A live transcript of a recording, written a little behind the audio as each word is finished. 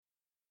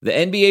The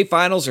NBA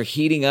Finals are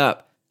heating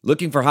up.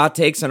 Looking for hot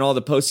takes on all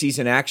the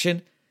postseason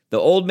action? The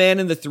Old Man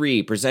and the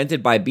Three,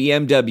 presented by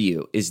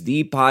BMW, is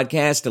the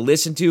podcast to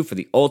listen to for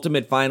the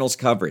ultimate finals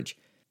coverage.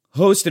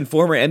 Host and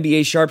former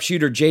NBA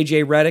sharpshooter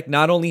JJ Redick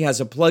not only has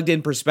a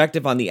plugged-in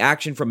perspective on the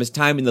action from his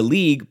time in the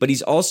league, but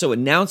he's also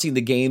announcing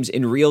the games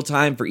in real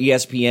time for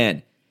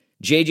ESPN.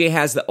 JJ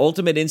has the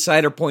ultimate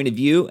insider point of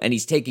view, and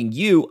he's taking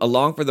you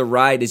along for the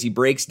ride as he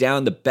breaks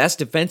down the best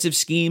defensive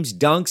schemes,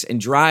 dunks, and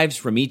drives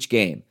from each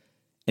game.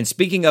 And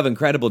speaking of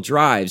incredible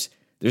drives,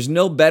 there's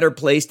no better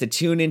place to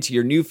tune into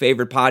your new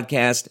favorite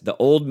podcast, The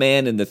Old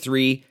Man and the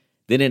Three,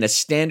 than in a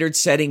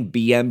standard-setting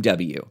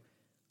BMW.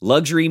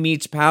 Luxury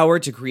meets power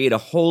to create a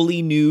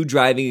wholly new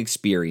driving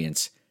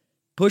experience.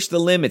 Push the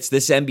limits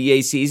this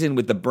NBA season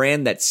with the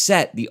brand that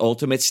set the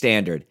ultimate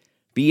standard,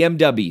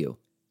 BMW,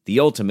 the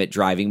ultimate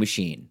driving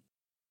machine.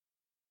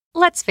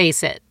 Let's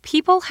face it,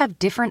 people have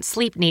different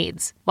sleep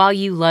needs. While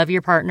you love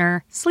your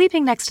partner,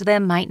 sleeping next to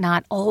them might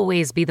not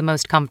always be the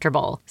most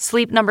comfortable.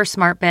 Sleep Number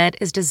Smart Bed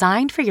is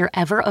designed for your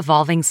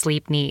ever-evolving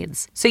sleep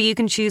needs, so you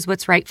can choose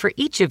what's right for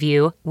each of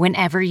you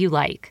whenever you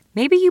like.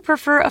 Maybe you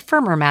prefer a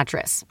firmer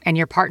mattress, and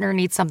your partner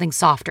needs something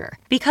softer.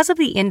 Because of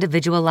the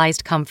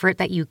individualized comfort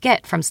that you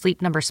get from Sleep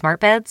Number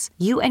Smart Beds,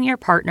 you and your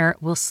partner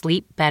will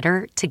sleep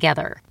better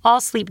together. All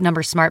Sleep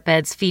Number Smart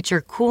Beds feature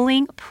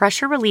cooling,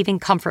 pressure-relieving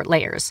comfort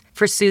layers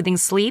for soothing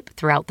sleep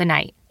throughout the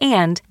night.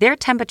 And their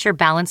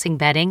temperature-balancing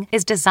bedding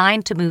is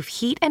designed to move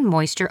heat and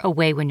moisture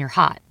away when you're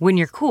hot. When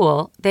you're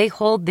cool, they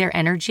hold their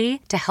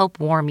energy to help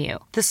warm you.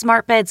 The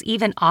smart beds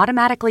even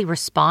automatically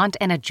respond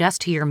and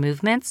adjust to your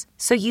movements,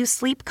 so you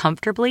sleep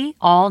comfortably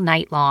all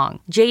night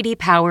long. J.D.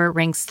 Power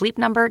ranks Sleep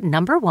Number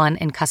 #1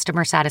 in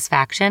customer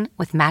satisfaction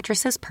with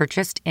mattresses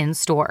purchased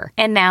in-store.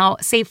 And now,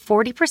 save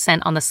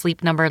 40% on the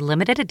Sleep Number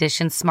Limited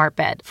Edition Smart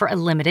Bed for a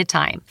limited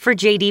time. For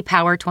J.D.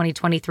 Power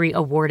 2023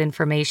 award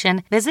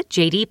information, visit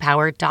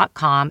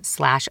jdpower.com/awards.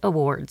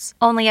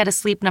 Only at a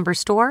Sleep Number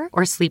store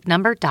or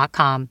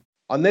sleepnumber.com.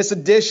 On this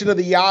edition of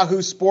the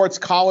Yahoo Sports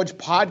College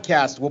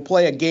Podcast, we'll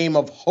play a game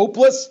of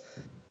hopeless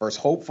versus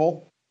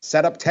hopeful,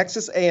 set up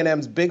Texas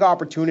A&M's big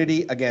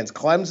opportunity against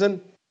Clemson,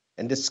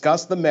 and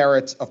discuss the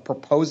merits of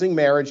proposing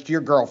marriage to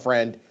your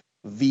girlfriend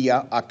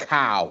via a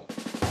cow.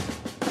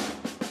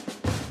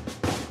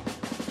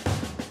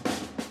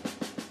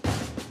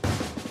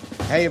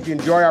 Hey, if you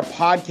enjoy our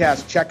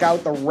podcast, check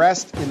out the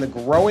rest in the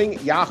growing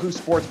Yahoo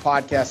Sports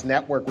Podcast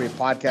Network. We have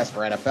podcasts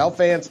for NFL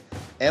fans,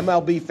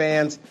 MLB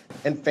fans,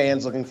 and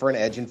fans looking for an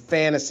edge in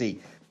fantasy.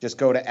 Just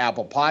go to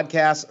Apple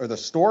Podcasts or the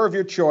store of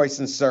your choice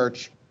and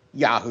search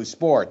Yahoo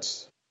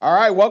Sports. All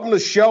right, welcome to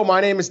the show. My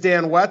name is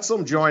Dan Wetzel.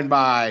 I'm joined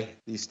by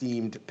the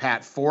esteemed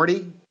Pat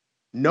Forty.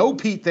 No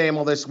Pete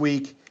Thamel this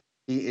week.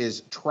 He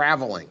is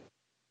traveling.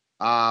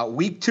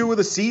 Week 2 of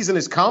the season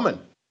is coming.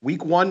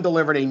 Week 1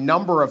 delivered a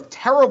number of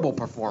terrible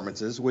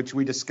performances, which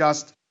we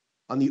discussed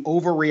on the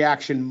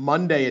Overreaction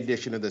Monday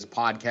edition of this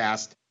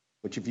podcast,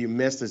 which if you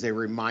missed is a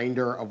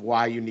reminder of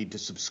why you need to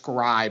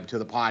subscribe to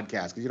the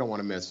podcast, because you don't want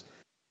to miss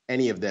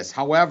any of this.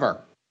 However,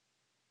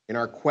 in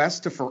our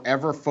quest to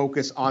forever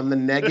focus on the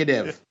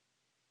negative,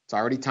 it's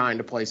already time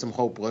to play some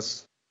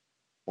hopeless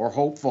or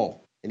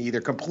hopeful and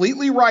either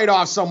completely write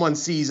off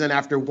someone's season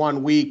after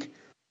 1 week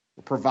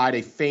or provide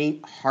a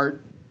faint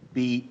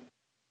heartbeat,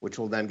 which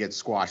will then get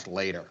squashed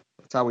later.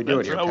 That's how we do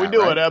it here. That's how Pat, we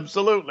do right? it,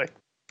 absolutely.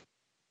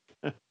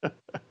 All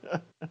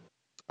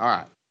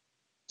right.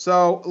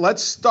 So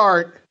let's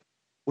start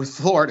with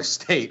Florida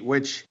State,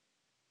 which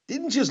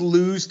didn't just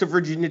lose to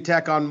Virginia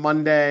Tech on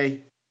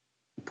Monday,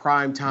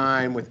 prime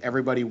time with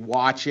everybody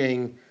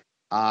watching.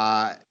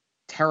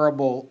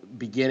 Terrible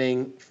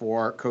beginning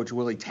for Coach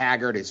Willie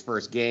Taggart, his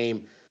first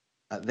game.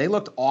 They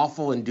looked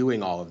awful in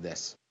doing all of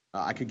this.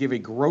 I could give a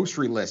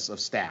grocery list of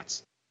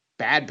stats.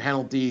 Bad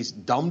penalties,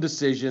 dumb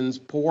decisions,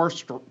 poor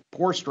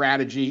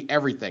strategy,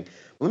 everything.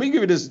 Let me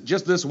give you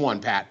just this one,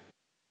 Pat.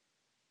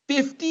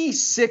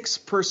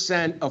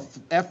 56% of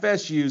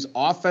FSU's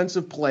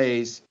offensive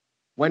plays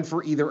went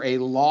for either a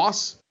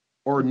loss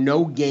or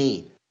no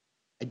gain.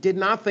 I did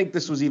not think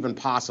this was even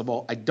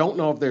possible. I don't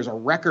know if there's a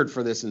record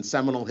for this in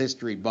Seminole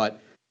history, but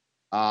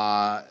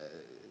I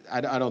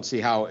don't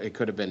see how it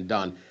could have been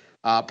done.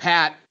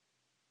 Pat,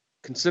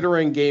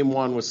 considering game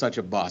 1 was such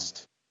a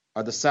bust,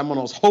 are the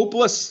Seminoles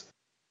hopeless?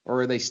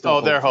 Or are they still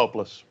hopeful? They're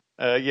hopeless.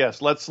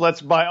 Yes,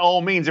 let's by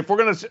all means, if we're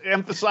going to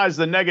emphasize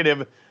the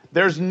negative,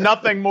 there's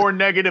nothing more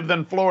negative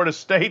than Florida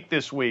State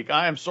this week.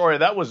 I am sorry.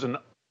 That was an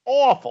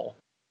awful,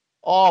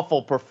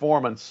 awful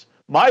performance.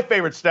 My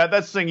favorite stat,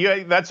 that's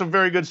a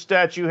very good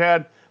stat you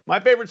had. My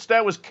favorite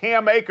stat was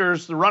Cam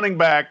Akers, the running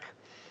back.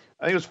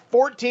 I think it was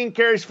 14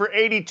 carries for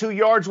 82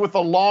 yards with a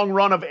long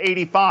run of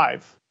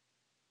 85,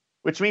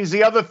 which means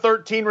the other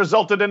 13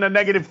 resulted in a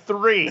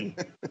 -3.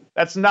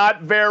 That's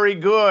not very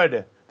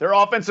good. Their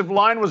offensive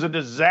line was a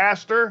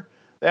disaster.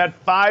 They had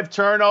 5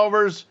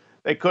 turnovers.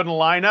 They couldn't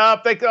line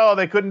up. They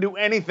couldn't do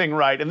anything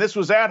right. And this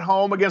was at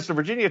home against a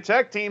Virginia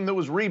Tech team that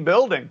was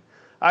rebuilding.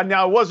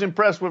 Now, I was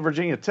impressed with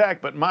Virginia Tech,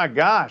 but my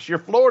gosh, you're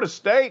Florida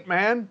State,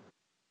 man.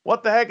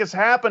 What the heck has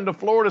happened to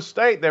Florida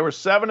State? They were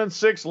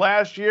 7-6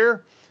 last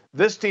year.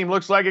 This team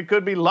looks like it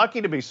could be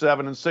lucky to be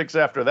 7-6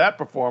 after that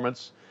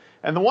performance.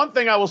 And the one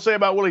thing I will say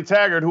about Willie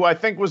Taggart, who I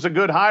think was a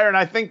good hire, and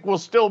I think will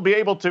still be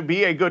able to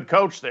be a good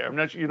coach there. I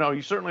mean,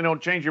 you certainly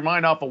don't change your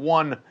mind off of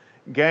one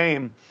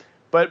game.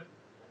 But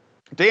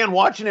Dan,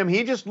 watching him,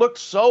 he just looked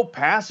so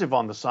passive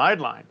on the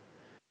sideline.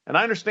 And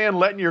I understand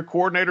letting your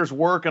coordinators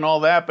work and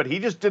all that, but he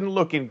just didn't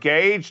look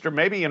engaged, or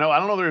maybe, I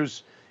don't know if he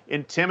was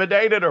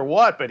intimidated or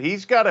what, but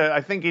he's got to,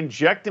 I think,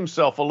 inject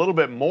himself a little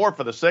bit more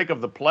for the sake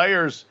of the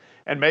players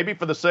and maybe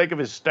for the sake of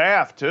his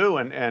staff too,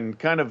 and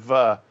kind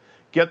of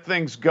get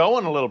things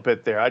going a little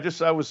bit there. I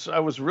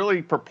was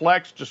really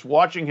perplexed just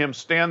watching him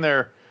stand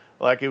there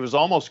like he was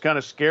almost kind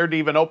of scared to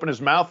even open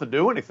his mouth to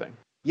do anything.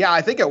 Yeah,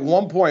 I think at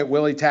one point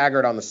Willie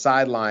Taggart on the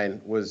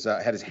sideline was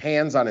had his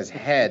hands on his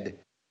head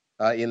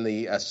in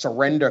the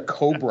surrender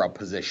cobra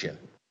position,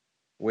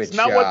 which it's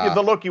not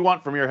the look you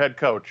want from your head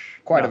coach.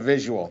 Quite a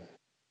visual.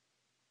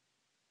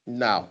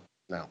 No.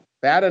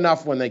 Bad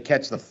enough when they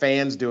catch the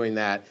fans doing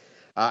that.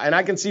 And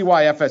I can see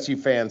why FSU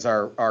fans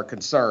are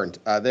concerned.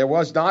 There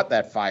was not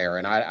that fire,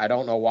 and I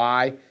don't know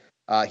why.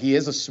 He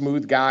is a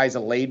smooth guy. He's a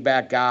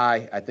laid-back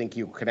guy. I think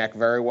you connect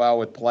very well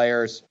with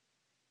players.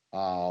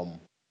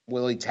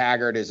 Willie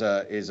Taggart is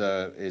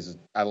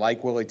I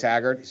like Willie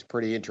Taggart. He's a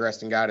pretty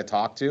interesting guy to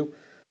talk to.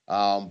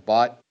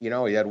 But, he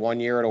had 1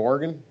 year at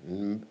Oregon.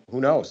 And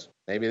who knows?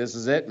 Maybe this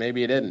is it.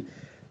 Maybe it didn't.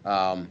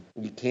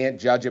 You can't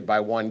judge it by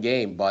one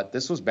game, but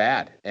this was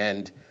bad.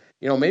 And,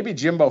 maybe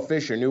Jimbo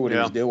Fisher knew what he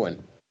was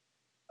doing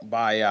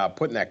by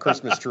putting that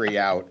Christmas tree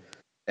out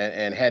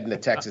and heading to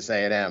Texas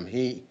A&M.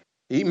 He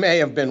may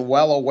have been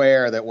well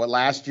aware that what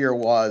last year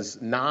was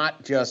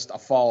not just a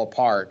fall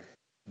apart,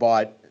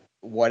 but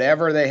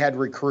whatever they had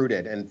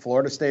recruited, and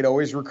Florida State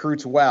always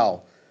recruits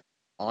well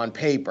on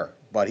paper,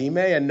 but he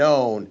may have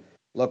known,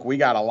 look, we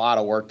got a lot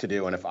of work to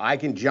do, and if I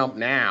can jump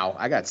now,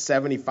 I got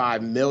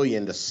 $75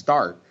 million to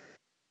start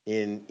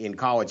in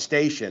College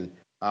Station,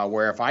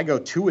 where if I go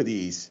two of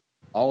these,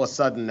 all of a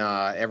sudden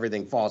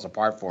everything falls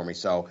apart for me.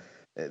 So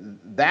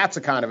that's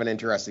a kind of an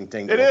interesting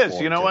thing to It look is.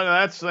 forward to. What?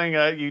 That's the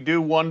thing. You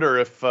do wonder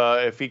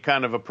if he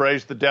kind of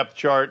appraised the depth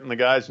chart and the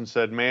guys and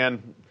said,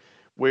 man,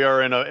 we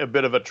are in a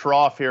bit of a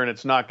trough here and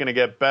it's not going to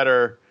get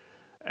better.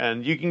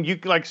 And you can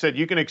like I said,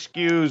 you can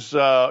excuse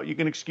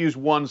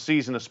one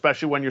season,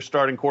 especially when your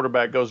starting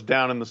quarterback goes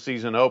down in the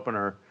season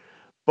opener.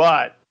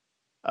 But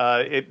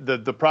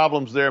the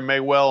problems there may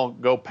well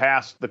go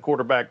past the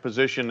quarterback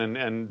position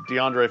and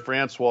DeAndre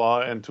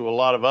Francois and to a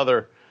lot of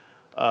other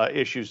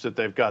issues that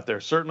they've got there.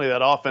 Certainly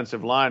that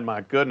offensive line,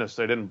 my goodness,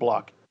 they didn't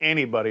block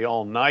anybody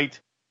all night.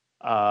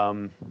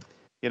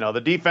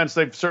 The defense,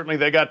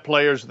 they got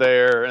players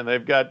there and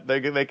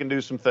they can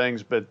do some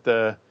things, but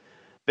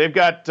they've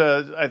got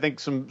I think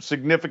some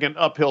significant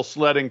uphill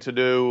sledding to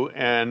do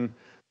and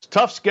it's a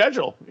tough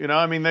schedule.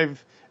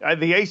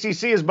 The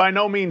ACC is by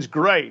no means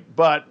great,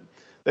 but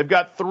they've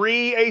got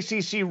 3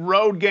 ACC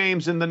road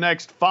games in the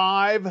next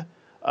 5.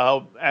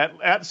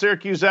 At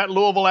Syracuse, at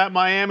Louisville, at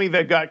Miami.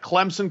 They've got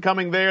Clemson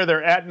coming there.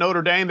 They're at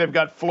Notre Dame. They've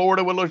got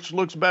Florida, which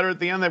looks better at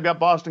the end. They've got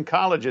Boston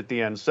College at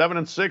the end.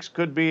 7-6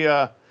 could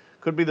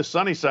be the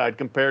sunny side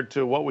compared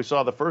to what we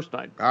saw the first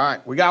night. All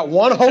right, we got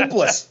one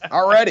hopeless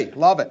already.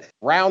 Love it.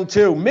 Round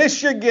 2,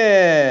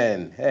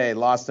 Michigan. Hey,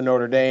 lost to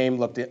Notre Dame.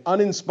 Looked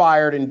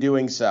uninspired in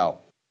doing so.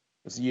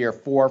 It's year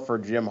 4 for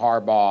Jim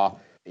Harbaugh.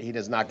 He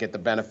does not get the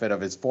benefit of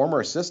his former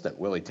assistant,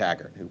 Willie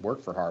Taggart, who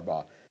worked for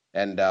Harbaugh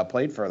and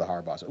played for the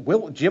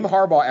Harbaughs. Jim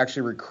Harbaugh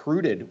actually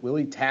recruited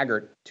Willie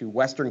Taggart to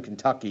Western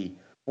Kentucky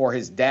for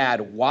his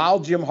dad while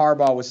Jim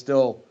Harbaugh was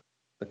still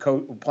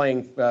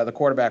playing the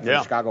quarterback for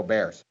the Chicago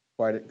Bears.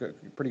 Pretty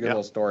good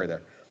little story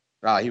there.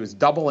 He was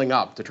doubling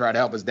up to try to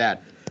help his dad.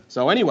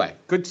 So anyway,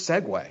 good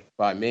segue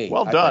by me.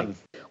 Well done.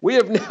 We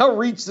have now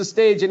reached the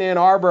stage in Ann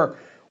Arbor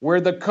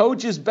where the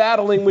coach is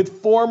battling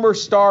with former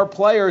star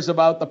players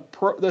about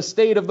the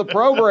state of the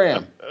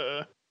program.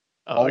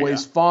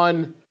 Always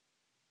fun.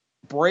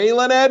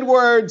 Braylon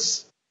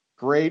Edwards,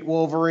 great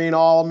Wolverine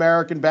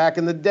All-American back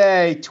in the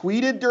day,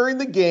 tweeted during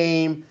the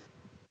game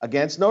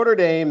against Notre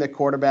Dame that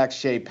quarterback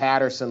Shea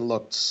Patterson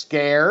looked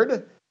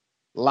scared.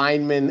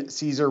 Lineman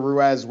Cesar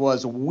Ruiz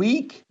was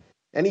weak,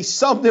 and he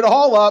summed it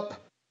all up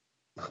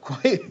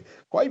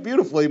quite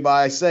beautifully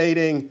by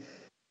saying,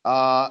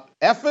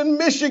 effing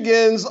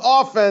Michigan's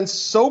offense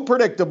so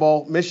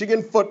predictable.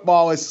 Michigan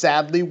football is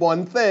sadly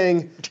one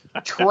thing,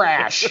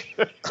 trash.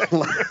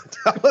 Tell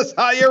us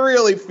how you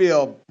really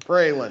feel,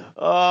 Braylon.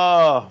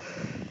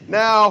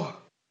 Now,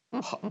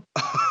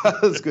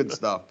 that's good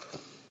stuff.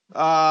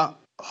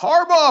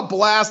 Harbaugh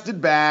blasted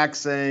back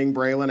saying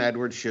Braylon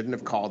Edwards shouldn't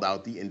have called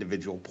out the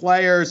individual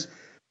players.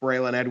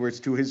 Braylon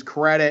Edwards, to his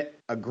credit,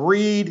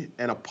 agreed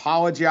and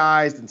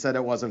apologized and said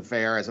it wasn't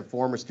fair. As a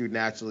former student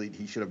athlete,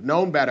 he should have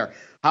known better.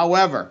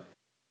 However,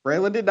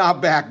 Braylon did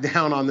not back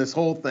down on this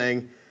whole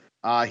thing.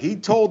 He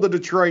told the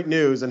Detroit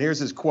News, and here's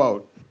his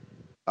quote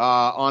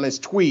on his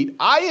tweet,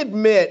 "I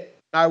admit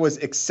I was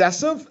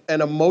excessive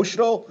and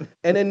emotional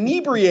and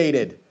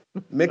inebriated.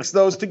 Mix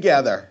those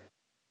together.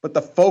 but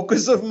the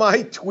focus of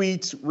my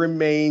tweets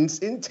remains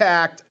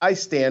intact. I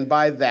stand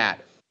by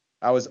that.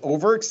 I was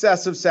over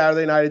excessive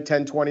Saturday night at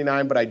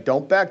 10:29, but I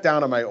don't back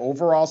down on my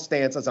overall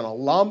stance as an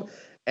alum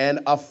and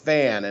a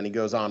fan. And he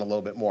goes on a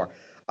little bit more.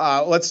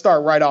 Let's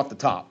start right off the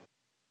top.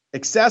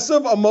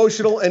 Excessive,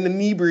 emotional, and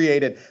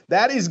inebriated.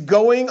 That is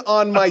going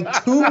on my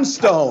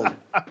tombstone.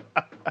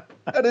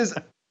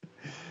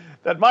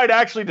 That might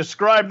actually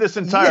describe this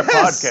entire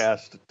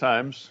podcast at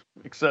times.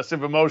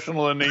 Excessive,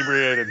 emotional, and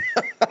inebriated.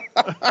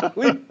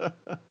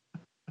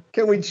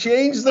 Can we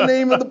change the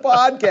name of the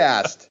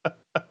podcast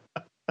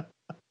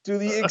to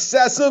the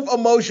Excessive,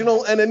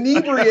 Emotional, and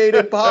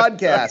Inebriated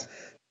Podcast?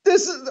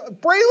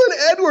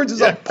 Braylon Edwards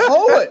is a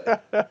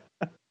poet.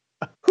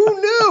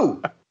 Who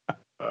knew?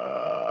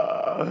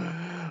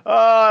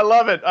 I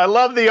love it. I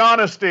love the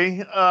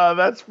honesty.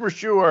 That's for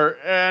sure.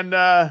 And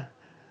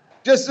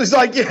just as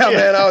like,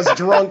 man, I was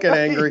drunk and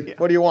angry. Yeah.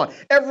 What do you want?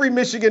 Every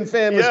Michigan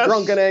fan was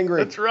drunk and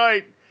angry. That's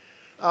right.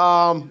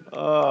 When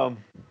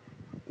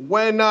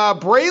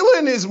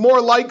Braylon is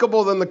more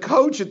likable than the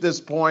coach at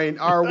this point,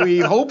 are we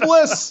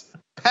hopeless?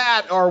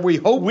 Pat, are we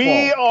hopeful?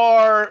 We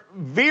are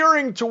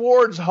veering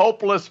towards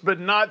hopeless, but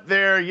not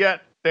there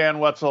yet, Dan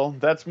Wetzel.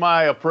 That's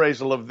my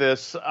appraisal of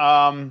this.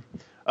 I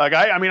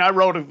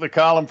wrote the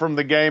column from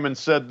the game and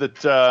said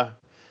that,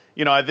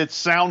 it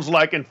sounds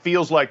like and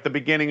feels like the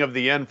beginning of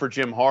the end for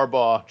Jim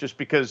Harbaugh, just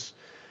because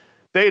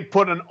they had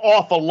put an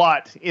awful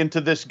lot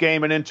into this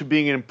game and into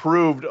being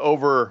improved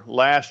over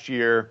last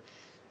year.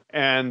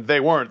 And they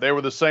weren't. They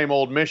were the same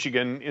old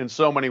Michigan in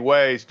so many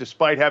ways,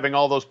 despite having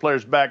all those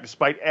players back,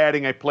 despite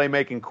adding a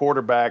playmaking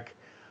quarterback.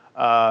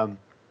 And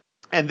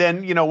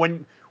then,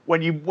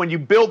 when you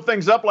build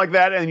things up like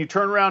that and you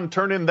turn around and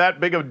turn in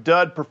that big of a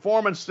dud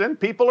performance, then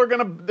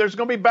there's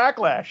going to be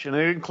backlash. And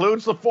it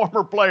includes the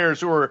former players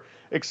who are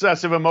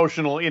excessive,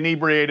 emotional,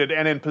 inebriated,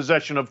 and in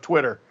possession of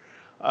Twitter.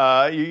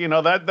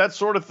 That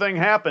sort of thing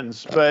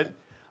happens. But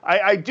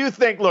I do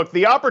think, look,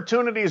 the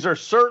opportunities are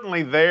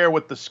certainly there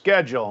with the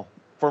schedule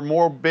for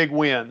more big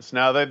wins.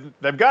 Now,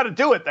 they've got to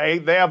do it. They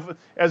have,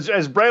 as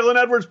Braylon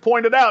Edwards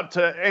pointed out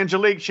to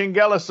Angelique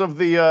Chingelis of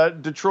the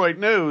Detroit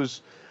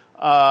News,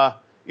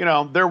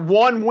 their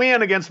one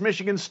win against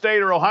Michigan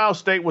State or Ohio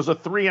State was a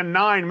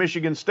 3-9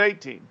 Michigan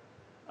State team.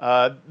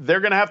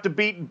 They're going to have to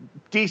beat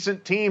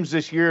decent teams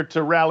this year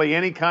to rally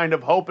any kind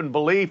of hope and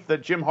belief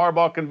that Jim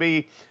Harbaugh can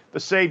be the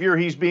savior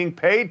he's being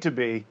paid to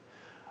be.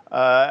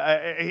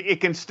 It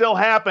can still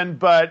happen,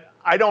 but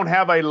I don't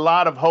have a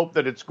lot of hope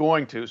that it's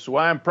going to. So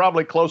I am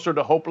probably closer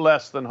to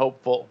hopeless than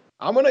hopeful.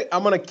 I'm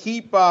gonna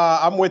keep.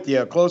 I'm with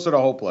you, closer to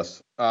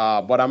hopeless.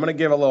 But I'm gonna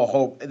give a little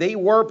hope. They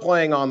were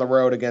playing on the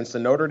road against a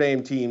Notre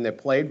Dame team that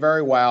played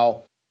very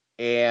well,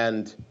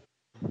 and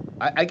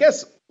I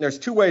guess there's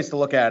two ways to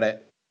look at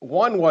it.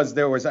 One was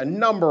there was a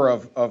number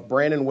of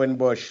Brandon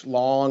Wimbush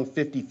long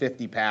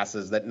 50-50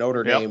 passes that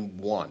Notre Dame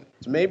won.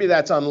 So maybe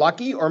that's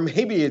unlucky, or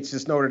maybe it's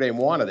just Notre Dame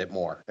wanted it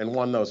more and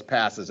won those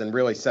passes and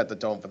really set the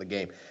tone for the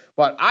game.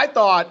 But I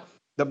thought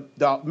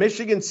the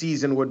Michigan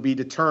season would be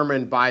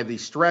determined by the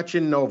stretch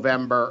in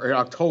November or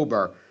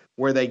October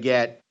where they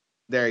get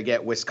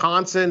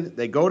Wisconsin,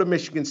 they go to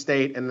Michigan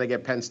State, and they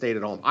get Penn State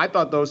at home. I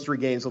thought those three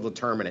games will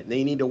determine it.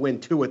 They need to win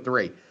 2 or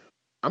 3.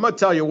 I'm going to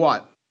tell you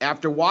what.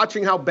 After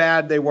watching how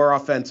bad they were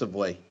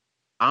offensively,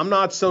 I'm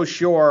not so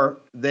sure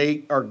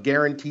they are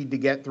guaranteed to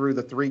get through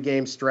the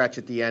 3-game stretch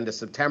at the end of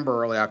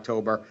September, early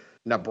October.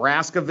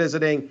 Nebraska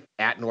visiting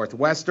at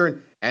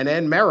Northwestern, and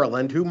then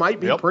Maryland, who might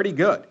be pretty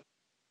good,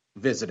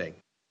 visiting.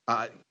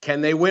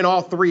 Can they win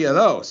all 3 of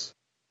those?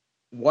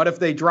 What if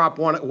they drop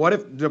one? What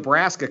if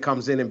Nebraska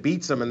comes in and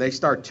beats them and they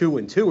start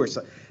 2-2 or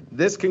so?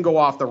 This can go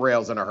off the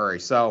rails in a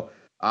hurry. So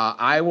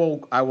I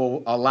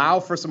will allow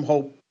for some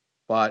hope,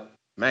 but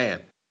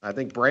man, I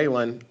think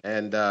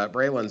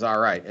Braylon's all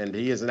right, and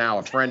he is now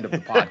a friend of the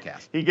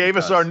podcast. He gave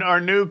us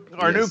our new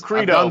credo.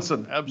 I've done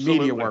some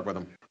media work with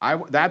him.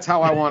 That's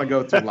how I want to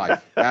go through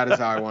life. That is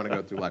how I want to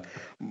go through life.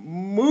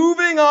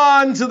 Moving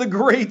on to the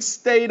great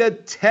state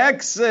of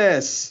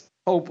Texas.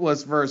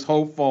 Hopeless versus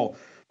hopeful.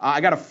 I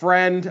got a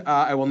friend,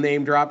 I will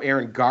name drop,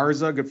 Aaron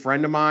Garza, good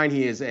friend of mine.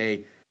 He is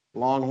a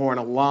Longhorn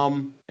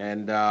alum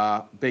and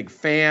big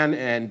fan,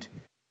 and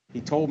he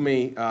told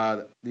me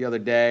the other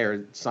day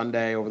or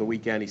Sunday over the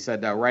weekend, he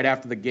said right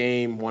after the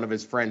game, one of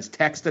his friends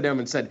texted him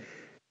and said,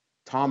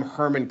 Tom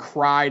Herman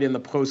cried in the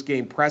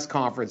post-game press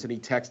conference, and he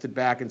texted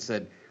back and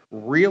said,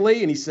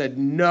 really? And he said,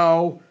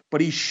 no,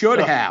 but he should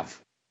have.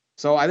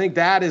 So I think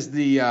that is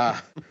the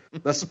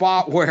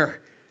spot where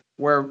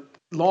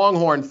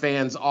Longhorn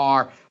fans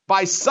are.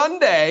 By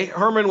Sunday,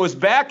 Herman was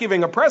back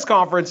giving a press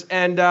conference,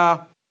 and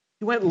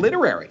he went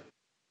literary.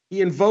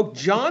 He invoked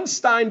John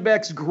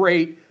Steinbeck's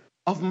great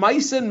Of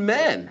Mice and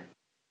Men,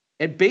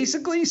 and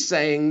basically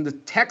saying the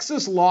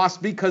Texas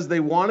lost because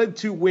they wanted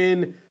to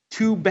win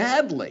too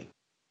badly.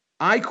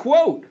 I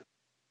quote,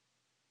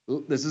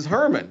 this is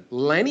Herman,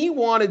 Lenny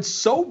wanted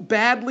so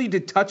badly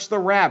to touch the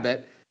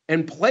rabbit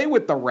and play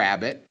with the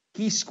rabbit,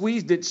 he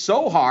squeezed it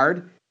so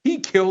hard, he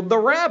killed the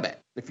rabbit.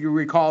 If you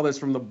recall this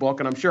from the book,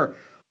 and I'm sure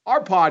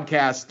our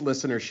podcast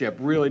listenership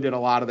really did a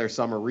lot of their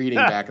summer reading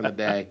back in the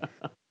day.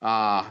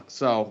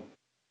 So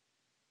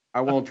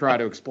I won't try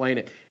to explain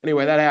it.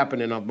 Anyway, that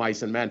happened in Of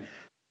Mice and Men.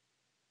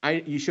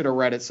 You should have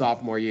read it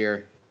sophomore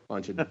year.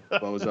 Bunch of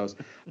bozos.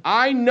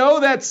 I know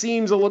that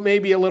seems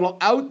maybe a little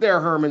out there,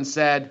 Herman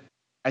said.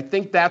 I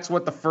think that's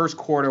what the first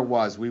quarter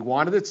was. We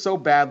wanted it so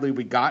badly.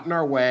 We got in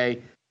our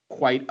way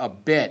quite a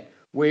bit.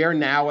 We are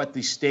now at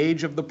the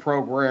stage of the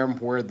program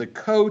where the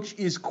coach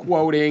is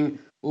quoting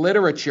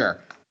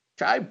literature,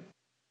 which I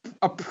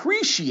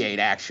appreciate,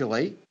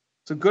 actually.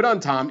 So good on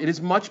Tom. It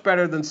is much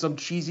better than some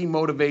cheesy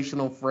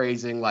motivational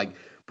phrasing like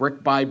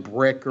brick by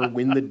brick or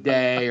win the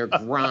day or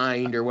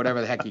grind or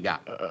whatever the heck you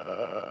got.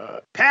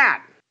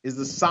 Pat, is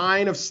the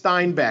sign of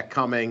Steinbeck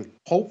coming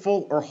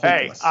hopeful or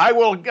hopeless? Hey, I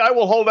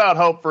will hold out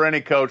hope for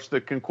any coach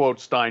that can quote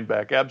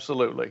Steinbeck.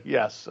 Absolutely.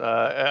 Yes. And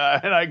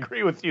I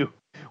agree with you.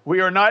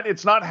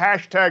 It's not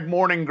hashtag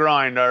morning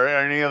grind or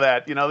any of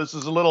that. This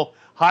is a little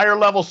higher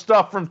level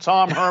stuff from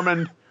Tom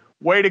Herman.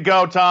 Way to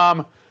go,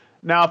 Tom.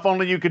 Now, if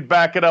only you could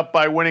back it up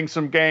by winning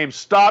some games.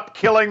 Stop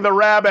killing the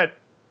rabbit.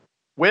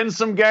 Win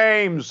some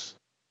games.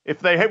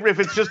 If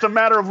it's just a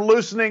matter of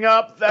loosening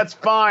up, that's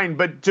fine,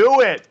 but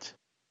do it.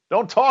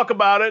 Don't talk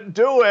about it.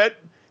 Do it.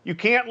 You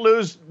can't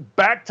lose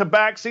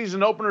back-to-back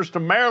season openers to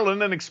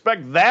Maryland and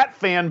expect that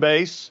fan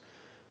base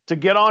to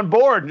get on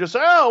board and just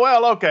say, oh,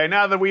 well, okay,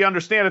 now that we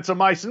understand it's a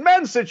mice and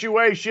men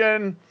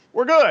situation,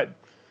 we're good.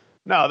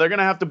 No, they're going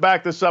to have to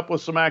back this up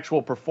with some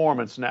actual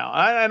performance now.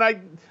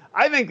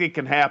 I think it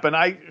can happen.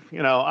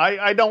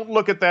 I don't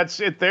look at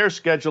their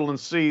schedule and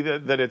see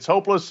that it's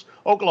hopeless.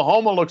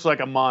 Oklahoma looks like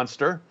a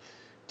monster.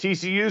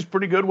 TCU's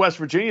pretty good. West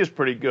Virginia's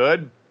pretty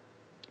good.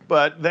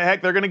 But they're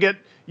going to get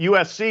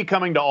USC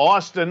coming to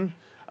Austin.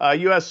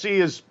 USC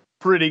is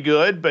pretty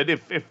good, but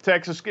if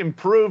Texas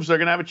improves, they're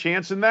going to have a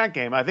chance in that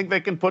game. I think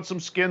they can put some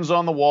skins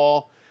on the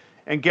wall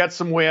and get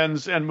some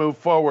wins and move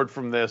forward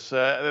from this.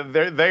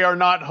 They are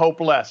not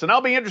hopeless. And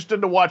I'll be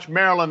interested to watch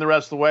Maryland the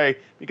rest of the way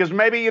because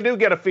maybe you do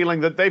get a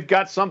feeling that they've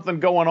got something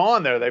going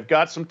on there. They've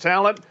got some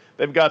talent.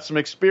 They've got some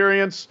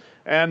experience.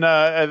 And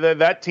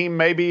that team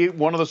may be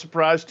one of the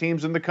surprise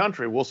teams in the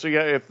country. We'll see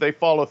if they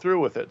follow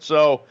through with it.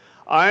 So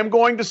I'm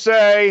going to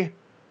say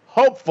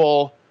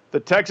hopeful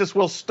that Texas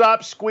will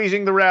stop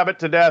squeezing the rabbit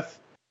to death.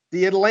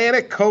 The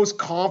Atlantic Coast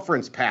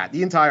Conference, Pat,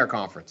 the entire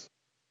conference.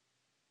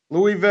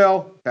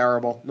 Louisville,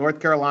 terrible. North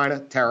Carolina,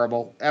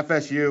 terrible.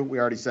 FSU, we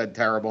already said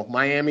terrible.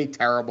 Miami,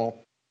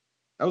 terrible.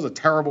 That was a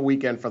terrible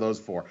weekend for those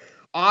four.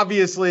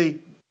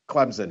 Obviously,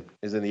 Clemson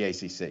is in the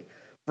ACC.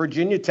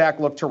 Virginia Tech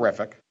looked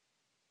terrific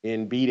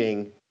in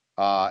beating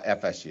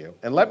FSU.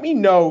 And let me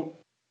note,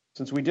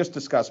 since we just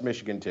discussed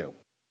Michigan too,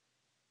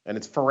 and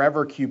it's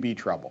forever QB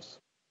troubles.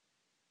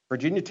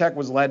 Virginia Tech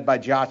was led by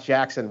Josh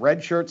Jackson,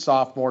 redshirt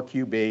sophomore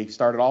QB,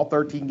 started all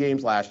 13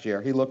 games last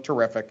year. He looked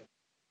terrific.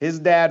 His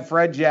dad,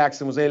 Fred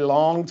Jackson, was a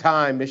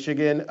long-time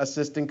Michigan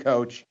assistant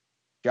coach.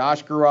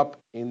 Josh grew up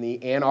in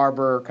the Ann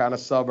Arbor kind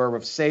of suburb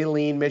of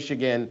Saline,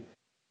 Michigan.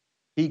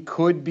 He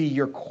could be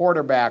your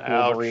quarterback,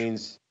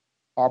 Wolverines.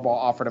 Harbaugh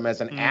offered him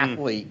as an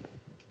athlete,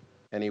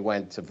 and he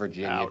went to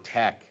Virginia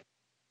Tech.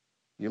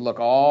 You look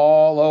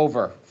all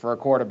over for a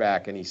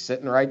quarterback, and he's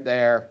sitting right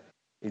there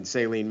in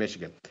Saline,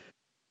 Michigan.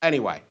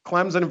 Anyway,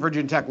 Clemson and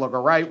Virginia Tech look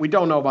all right. We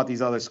don't know about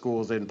these other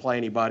schools. They didn't play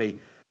anybody.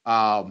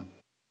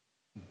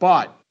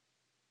 But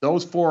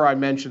those four I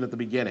mentioned at the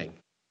beginning,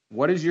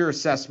 what is your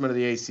assessment of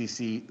the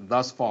ACC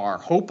thus far?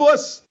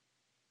 Hopeless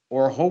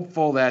or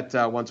hopeful that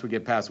once we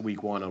get past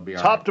week one, it'll be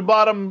all right? Top to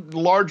bottom,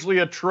 largely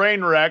a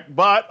train wreck,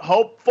 but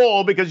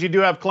hopeful because you do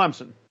have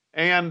Clemson.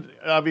 And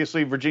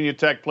obviously Virginia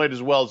Tech played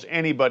as well as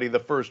anybody the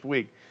first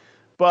week.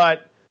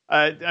 But,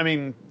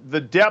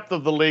 the depth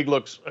of the league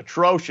looks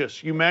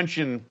atrocious. You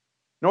mentioned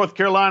North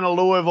Carolina,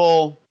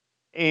 Louisville,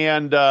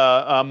 and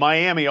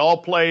Miami all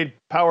played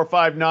Power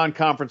 5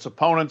 non-conference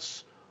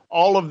opponents.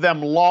 All of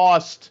them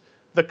lost.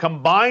 The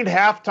combined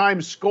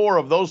halftime score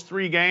of those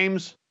three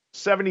games,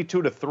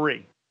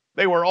 72-3.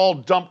 They were all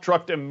dump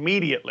trucked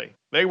immediately.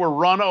 They were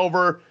run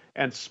over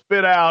and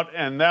spit out,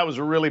 and that was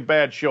a really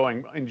bad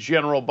showing in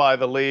general by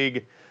the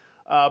league.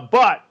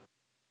 But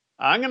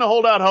I'm going to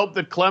hold out hope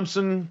that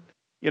Clemson,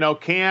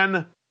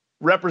 can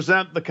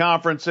represent the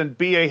conference and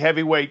be a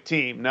heavyweight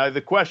team. Now,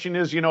 the question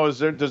is,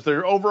 does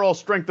their overall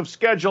strength of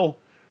schedule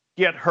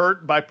get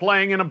hurt by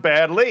playing in a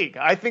bad league?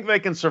 I think they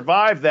can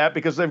survive that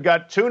because they've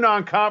got two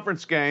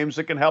non-conference games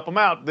that can help them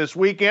out. This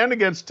weekend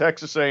against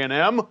Texas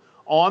A&M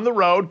on the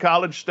road,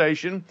 College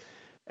Station,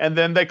 and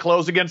then they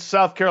close against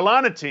South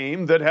Carolina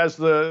team that has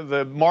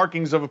the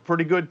markings of a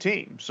pretty good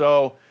team.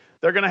 So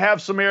they're going to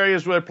have some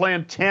areas where they're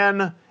playing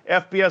 10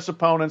 FBS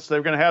opponents.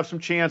 They're going to have some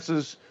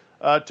chances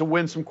to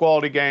win some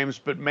quality games.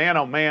 But man,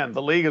 oh man,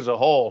 the league as a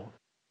whole,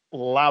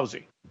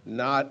 lousy.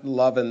 Not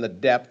loving the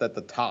depth at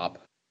the top,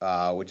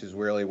 which is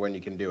really when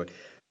you can do it.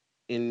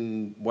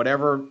 In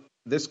whatever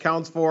this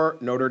counts for,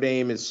 Notre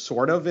Dame is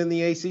sort of in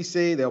the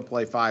ACC. They'll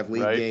play 5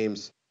 league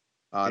games.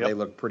 They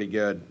look pretty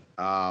good.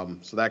 So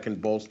that can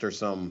bolster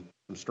some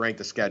strength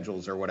of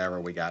schedules or whatever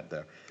we got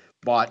there.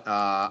 But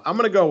I'm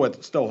going to go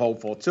with still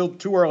hopeful. It's still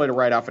too early to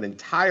write off an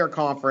entire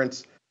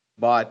conference,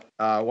 but,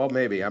 well,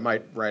 maybe. I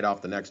might write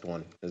off the next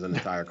one as an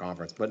entire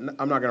conference. But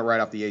I'm not going to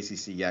write off the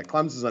ACC yet.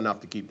 Clemson's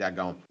enough to keep that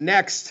going.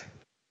 Next,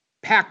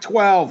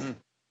 Pac-12.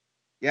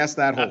 Yes,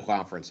 that whole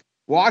conference.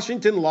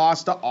 Washington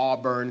lost to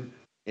Auburn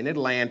in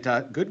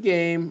Atlanta. Good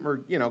game, or,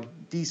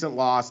 decent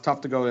loss.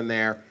 Tough to go in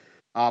there.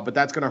 But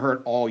that's going to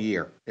hurt all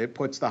year. It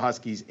puts the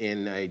Huskies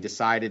in a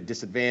decided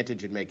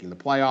disadvantage in making the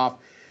playoff.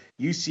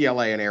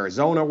 UCLA and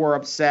Arizona were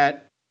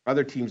upset.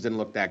 Other teams didn't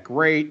look that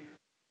great.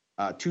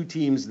 Two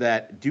teams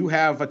that do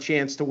have a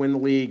chance to win the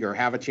league or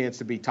have a chance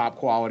to be top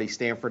quality,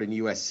 Stanford and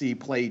USC,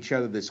 play each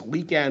other this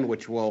weekend,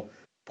 which will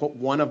put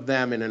one of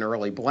them in an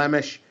early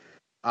blemish.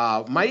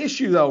 My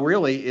issue, though,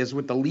 really is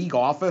with the league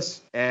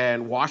office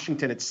and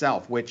Washington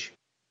itself,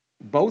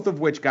 both of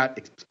which got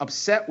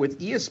upset with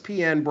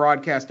ESPN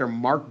broadcaster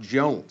Mark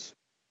Jones,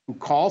 who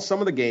calls some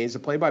of the games, the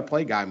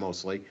play-by-play guy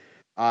mostly,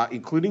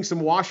 including some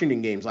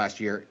Washington games last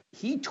year.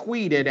 He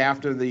tweeted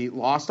after the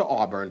loss to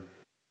Auburn,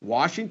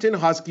 Washington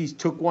Huskies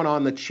took one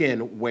on the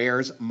chin.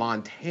 Where's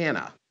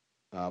Montana?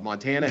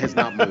 Montana has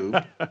not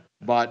moved,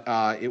 but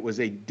it was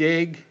a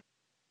dig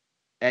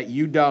at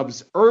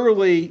UW's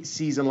early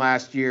season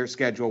last year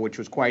schedule, which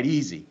was quite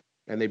easy,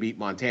 and they beat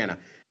Montana.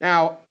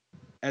 Now,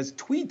 as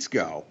tweets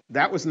go,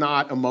 that was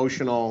not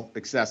emotional,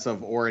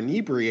 excessive, or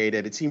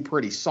inebriated. It seemed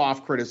pretty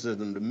soft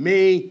criticism to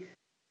me.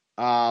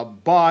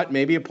 But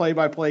maybe a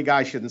play-by-play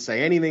guy shouldn't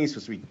say anything. He's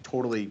supposed to be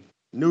totally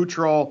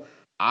neutral.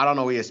 I don't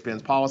know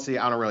ESPN's policy.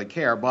 I don't really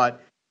care.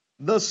 But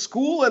the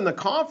school and the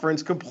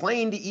conference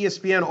complained to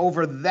ESPN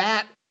over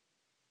that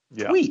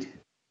tweet.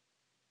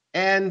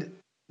 And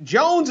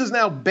Jones is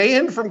now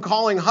banned from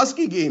calling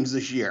Husky games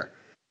this year.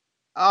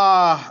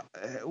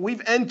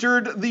 We've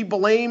entered the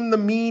blame the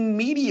mean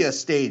media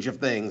stage of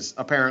things,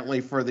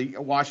 apparently, for the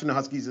Washington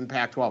Huskies in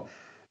Pac-12.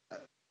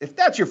 If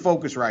that's your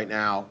focus right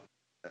now,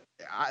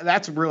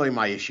 that's really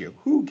my issue.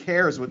 Who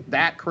cares with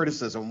that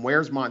criticism?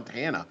 Where's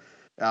Montana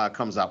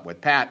comes up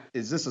with? Pat,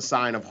 is this a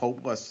sign of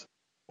hopeless,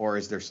 or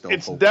is there still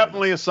It's hope?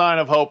 definitely a sign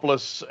of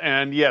hopeless.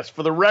 And yes,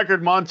 for the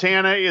record,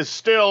 Montana is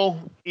still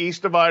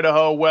east of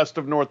Idaho, west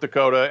of North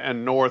Dakota,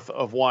 and north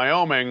of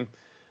Wyoming,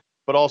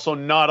 but also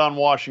not on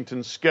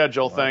Washington's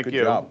schedule. Well, thank good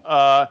you.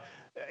 job.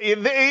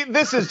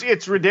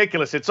 It's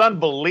ridiculous. It's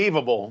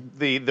unbelievable.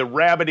 The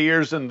rabbit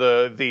ears and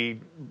the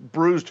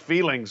bruised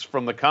feelings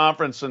from the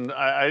conference, and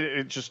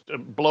it just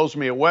blows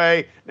me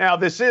away. Now,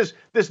 this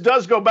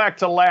does go back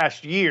to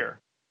last year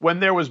when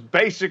there was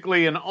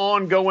basically an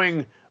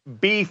ongoing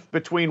beef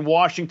between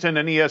Washington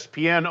and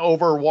ESPN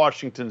over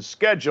Washington's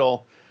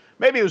schedule.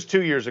 Maybe it was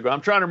 2 years ago.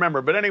 I'm trying to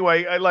remember. But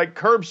anyway,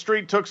 Curb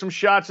Street took some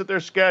shots at their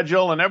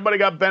schedule, and everybody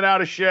got bent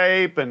out of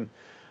shape. And,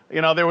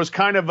 there was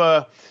kind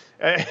of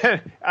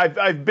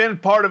I've been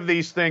part of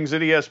these things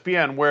at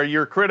ESPN where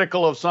you're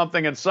critical of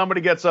something and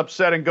somebody gets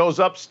upset and goes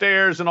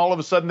upstairs, and all of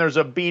a sudden there's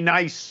a be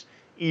nice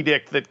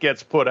edict that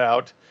gets put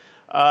out.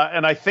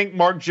 And I think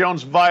Mark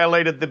Jones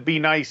violated the be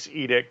nice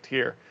edict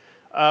here.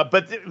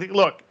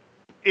 Look,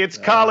 it's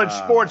college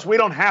sports. We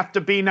don't have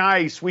to be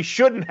nice. We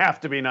shouldn't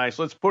have to be nice.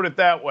 Let's put it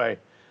that way.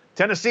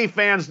 Tennessee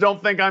fans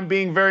don't think I'm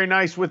being very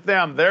nice with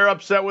them. They're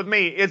upset with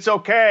me. It's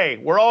okay.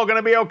 We're all going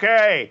to be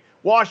okay.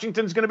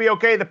 Washington's going to be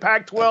okay. The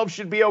Pac-12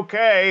 should be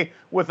okay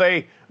with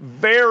a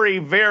very,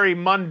 very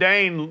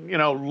mundane,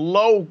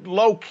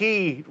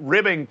 low-key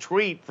ribbing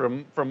tweet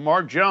from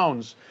Mark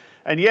Jones.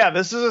 And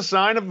this is a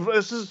sign of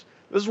this is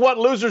what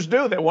losers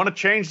do. They want to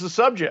change the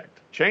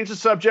subject. Change the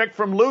subject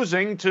from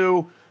losing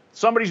to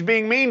somebody's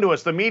being mean to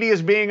us. The media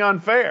is being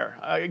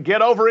unfair.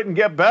 Get over it and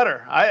get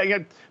better.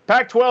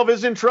 Pac-12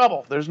 is in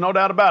trouble. There's no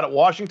doubt about it.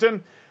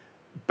 Washington,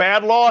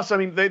 bad loss. I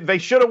mean, they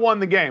should have won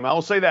the game. I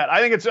will say that.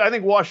 I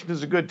think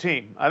Washington's a good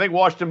team. I think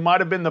Washington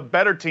might have been the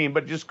better team,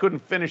 but just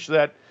couldn't finish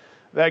that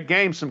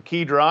game. Some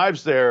key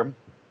drives there.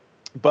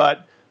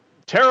 But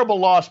terrible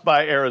loss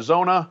by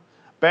Arizona.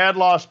 Bad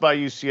loss by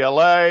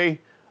UCLA.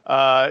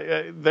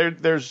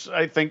 There's,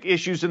 I think,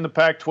 issues in the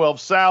Pac-12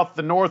 South.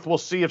 The North, we'll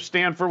see if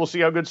Stanford, we'll see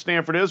how good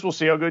Stanford is. We'll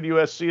see how good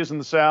USC is in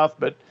the South.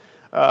 But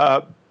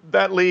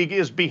that league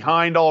is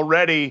behind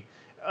already,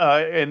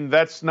 and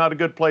that's not a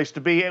good place to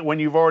be when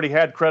you've already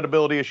had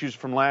credibility issues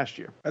from last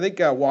year. I think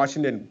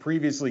Washington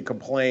previously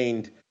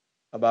complained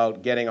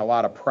about getting a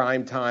lot of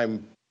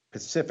primetime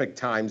Pacific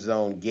time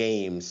zone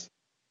games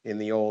in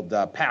the old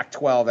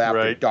Pac-12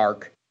 after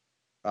dark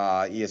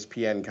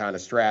ESPN kind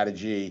of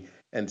strategy,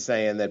 and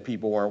saying that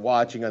people weren't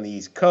watching on the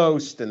East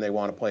Coast and they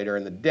want to play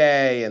during the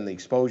day and the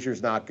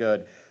exposure's not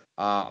good.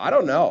 I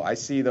don't know. I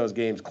see those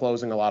games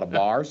closing a lot of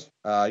bars.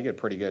 You get a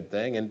pretty good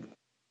thing. And,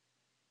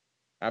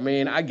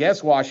 I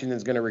guess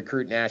Washington's going to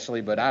recruit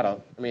nationally, but I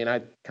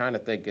kind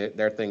of think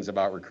there are things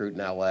about recruiting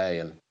L.A.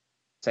 and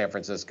San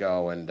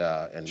Francisco and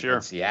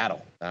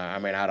Seattle. I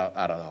don't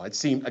know.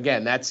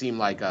 That seemed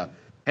like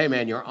hey,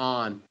 man, you're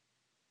on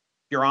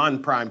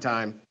prime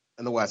time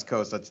in the West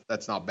Coast.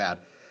 That's not bad.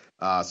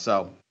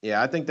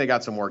 I think they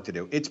got some work to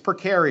do. It's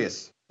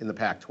precarious in the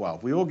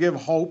Pac-12. We will give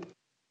hope,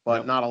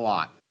 but not a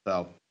lot.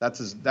 So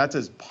that's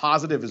as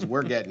positive as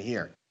we're getting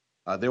here.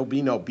 There'll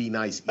be no Be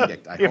Nice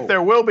edict, I hope. If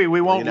there will be,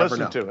 we won't never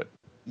listen know. to it.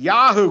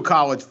 Yahoo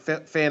College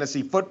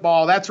Fantasy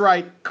Football. That's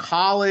right.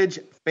 College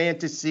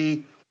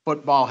Fantasy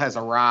Football has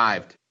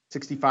arrived.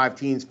 65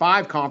 teams,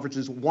 5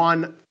 conferences,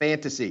 1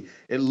 fantasy.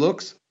 It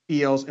looks,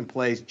 feels, and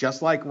plays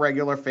just like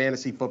regular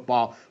fantasy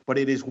football, but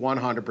it is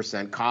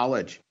 100%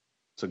 college.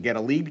 So get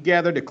a league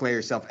together, declare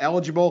yourself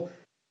eligible,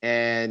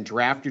 and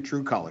draft your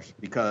true colors,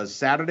 because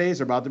Saturdays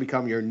are about to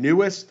become your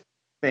newest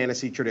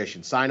fantasy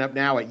tradition. Sign up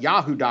now at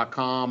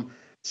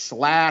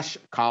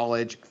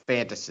yahoo.com/college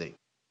fantasy.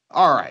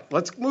 All right,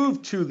 let's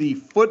move to the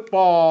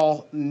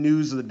football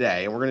news of the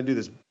day, and we're going to do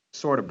this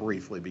sort of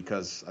briefly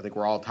because I think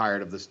we're all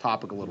tired of this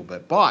topic a little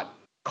bit. But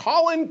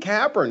Colin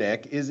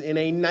Kaepernick is in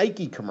a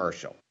Nike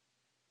commercial,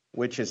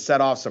 which has set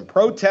off some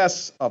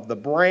protests of the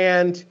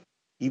brand,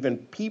 even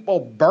people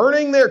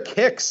burning their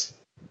kicks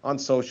on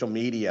social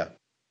media.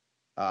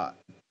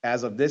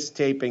 As of this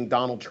taping,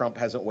 Donald Trump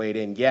hasn't weighed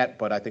in yet,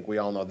 but I think we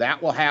all know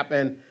that will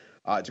happen.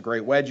 It's a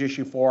great wedge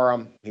issue for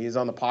him. He is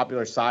on the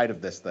popular side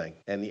of this thing,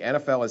 and the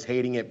NFL is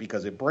hating it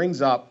because it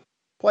brings up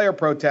player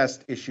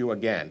protest issue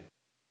again.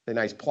 A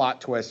nice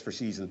plot twist for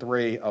season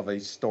 3 of a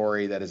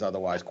story that is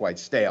otherwise quite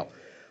stale.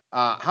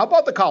 How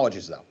about the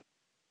colleges, though?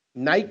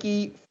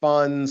 Nike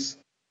funds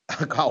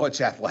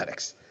college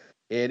athletics.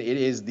 It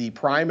is the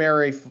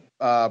primary,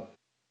 the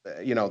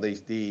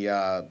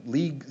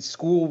league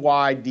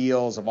school-wide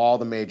deals of all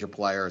the major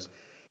players.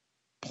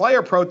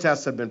 Player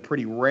protests have been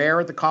pretty rare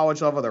at the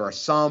college level. There are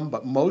some,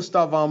 but most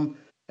of them,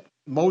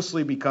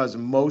 mostly because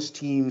most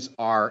teams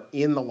are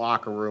in the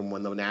locker room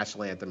when the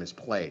national anthem is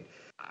played.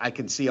 I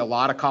can see a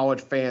lot of college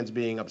fans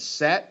being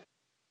upset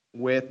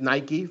with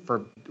Nike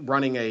for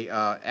running a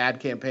ad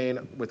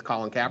campaign with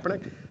Colin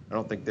Kaepernick. I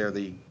don't think they're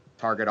the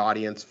target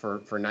audience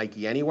for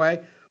Nike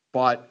anyway.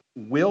 But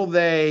will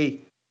they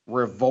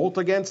revolt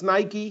against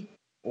Nike,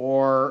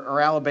 or are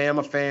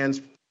Alabama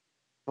fans,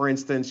 for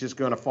instance, just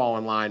going to fall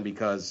in line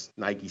because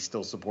Nike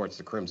still supports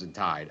the Crimson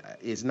Tide?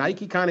 Is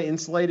Nike kind of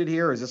insulated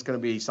here, or is this going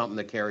to be something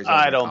that carries over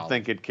to college? I don't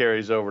think it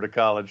carries over to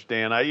college,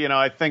 Dan.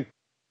 I think,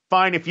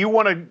 fine, if you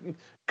want to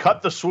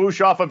cut the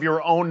swoosh off of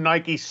your own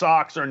Nike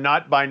socks, or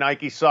not buy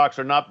Nike socks,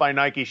 or not buy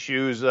Nike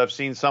shoes. I've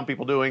seen some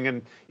people doing,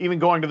 and even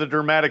going to the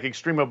dramatic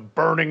extreme of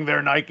burning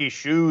their Nike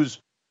shoes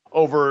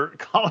over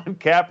Colin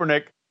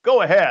Kaepernick.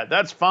 Go ahead,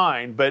 that's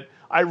fine. But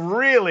I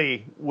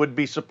really would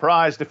be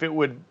surprised if it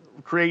would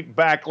create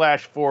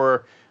backlash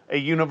for a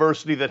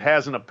university that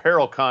has an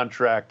apparel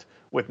contract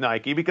with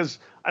Nike, because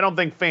I don't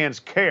think fans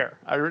care.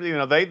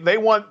 They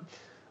want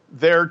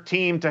their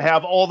team to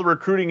have all the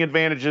recruiting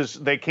advantages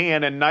they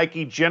can, and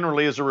Nike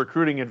generally is a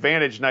recruiting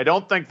advantage. And I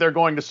don't think they're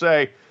going to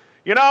say,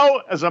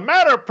 as a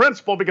matter of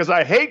principle, because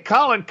I hate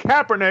Colin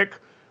Kaepernick,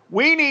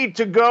 we need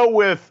to go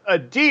with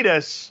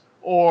Adidas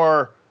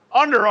or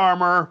Under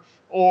Armour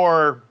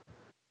or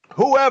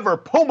whoever,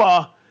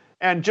 Puma,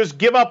 and just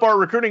give up our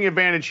recruiting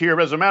advantage here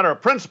as a matter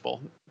of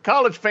principle.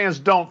 College fans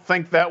don't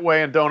think that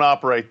way and don't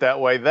operate that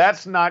way.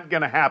 That's not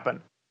going to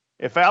happen.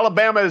 If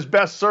Alabama is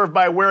best served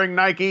by wearing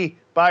Nike,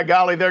 by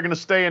golly, they're going to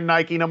stay in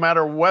Nike no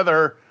matter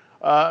whether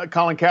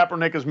Colin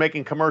Kaepernick is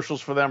making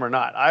commercials for them or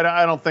not.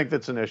 I don't think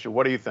that's an issue.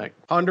 What do you think?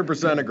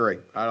 100% agree.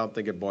 I don't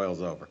think it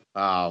boils over.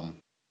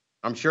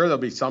 I'm sure there'll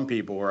be some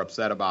people who are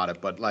upset about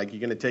it, but you're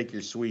going to take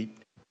your sweet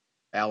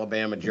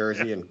Alabama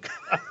jersey and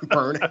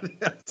burn it.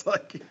 It's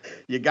like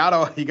you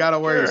gotta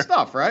wear your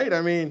stuff, right?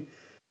 I mean,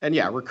 and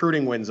yeah,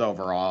 recruiting wins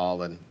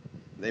overall, and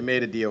they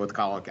made a deal with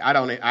Colin.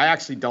 I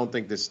actually don't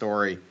think this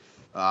story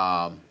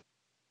has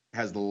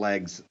the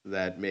legs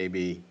that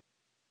maybe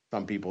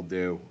some people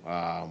do.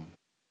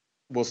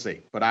 We'll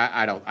see, but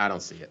I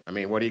don't see it. I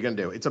mean, what are you gonna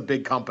do? It's a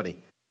big company,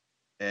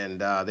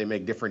 and they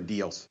make different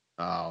deals.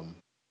 The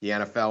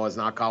NFL is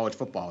not college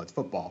football; it's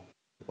football,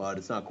 but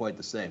it's not quite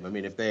the same. I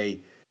mean, if they,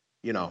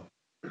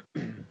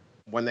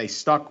 when they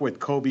stuck with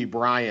Kobe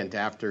Bryant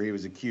after he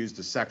was accused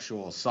of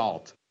sexual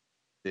assault,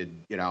 did,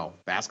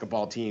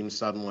 basketball teams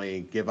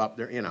suddenly give up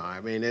their,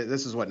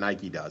 this is what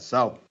Nike does.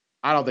 So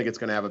I don't think it's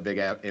going to have a big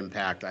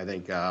impact. I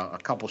think a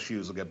couple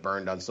shoes will get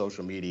burned on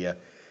social media.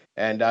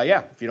 And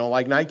if you don't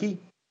like Nike,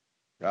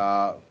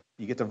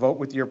 you get to vote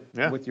with your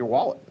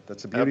wallet.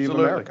 That's the beauty of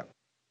America.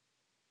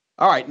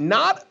 All right.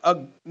 Not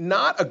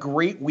a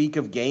great week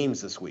of games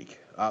this week.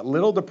 A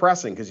little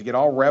depressing because you get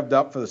all revved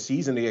up for the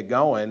season to get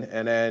going,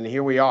 and then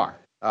here we are.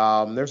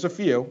 There's a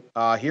few.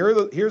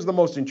 Here's the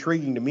most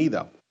intriguing to me,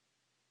 though.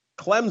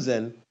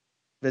 Clemson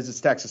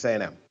visits Texas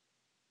A&M.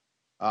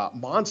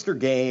 Monster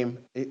game.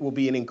 It will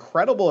be an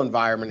incredible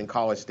environment in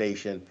College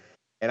Station,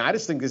 and I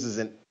just think this is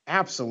an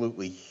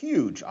absolutely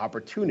huge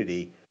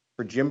opportunity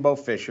for Jimbo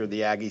Fisher,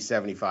 the Aggie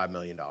 $75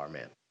 million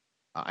man.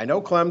 I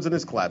know Clemson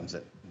is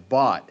Clemson,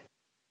 but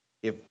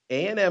if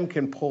A&M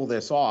can pull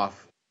this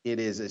off, it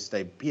is just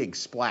a big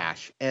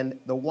splash. And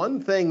the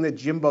one thing that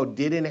Jimbo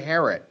did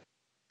inherit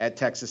at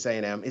Texas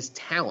A&M is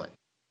talent.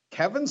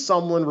 Kevin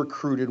Sumlin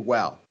recruited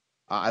well.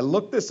 I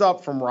looked this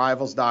up from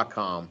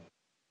Rivals.com,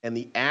 and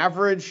the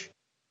average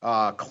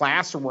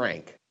class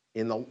rank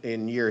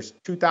in years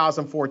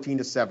 2014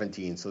 to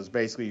 17, so it's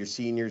basically your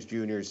seniors,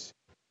 juniors,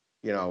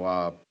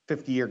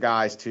 50-year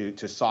guys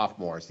to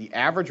sophomores. The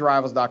average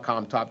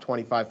Rivals.com top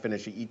 25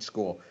 finish at each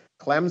school.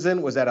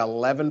 Clemson was at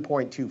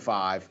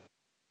 11.25.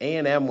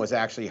 A&M was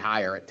actually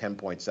higher at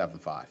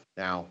 10.75.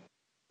 Now,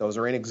 those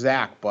are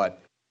inexact,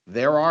 but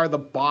there are the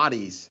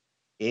bodies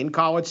in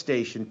College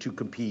Station to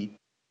compete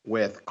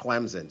with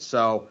Clemson.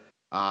 So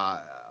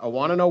I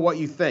want to know what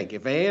you think.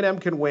 If A&M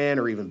can win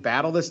or even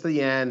battle this to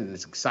the end, and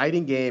it's an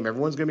exciting game,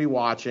 everyone's going to be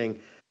watching,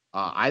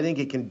 I think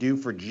it can do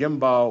for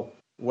Jimbo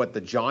what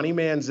the Johnny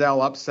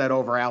Manziel upset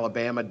over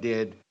Alabama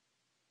did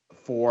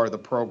for the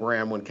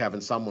program when Kevin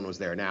Sumlin was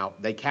there. Now,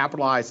 they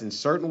capitalized in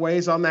certain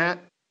ways on that.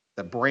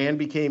 The brand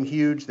became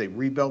huge. They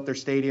rebuilt their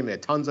stadium. They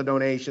had tons of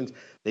donations.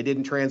 They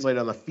didn't translate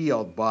on the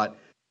field, but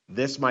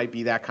this might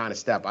be that kind of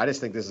step. I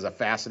just think this is a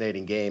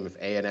fascinating game if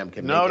A&M can make it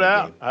a game. No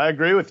doubt. I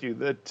agree with you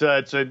that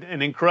it's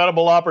an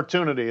incredible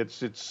opportunity.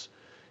 It's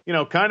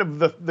kind of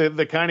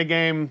the kind of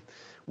game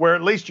where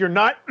at least you're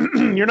not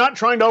you're not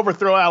trying to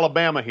overthrow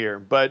Alabama here,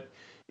 but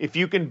if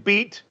you can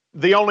beat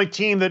the only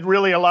team that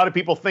really a lot of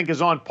people think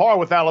is on par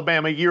with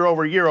Alabama year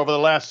over the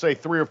last, say,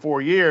 3 or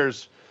 4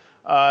 years,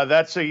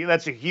 that's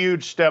a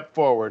huge step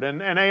forward.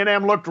 And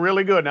A&M looked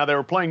really good. Now, they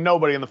were playing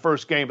nobody in the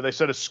first game, but they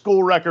set a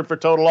school record for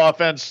total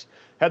offense,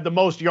 had the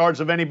most yards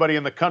of anybody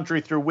in the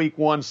country through week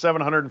 1,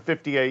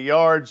 758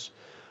 yards.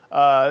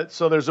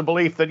 So there's a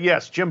belief that,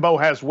 yes, Jimbo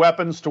has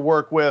weapons to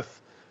work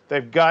with.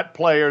 They've got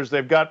players.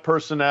 They've got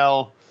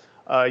personnel.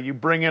 You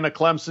bring in a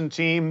Clemson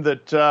team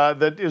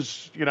that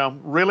is,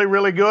 really,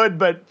 really good,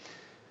 but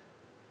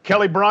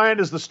Kelly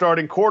Bryant is the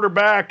starting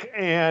quarterback,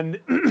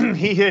 and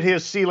he hit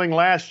his ceiling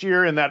last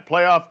year in that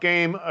playoff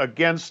game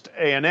against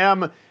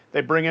A&M.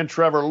 They bring in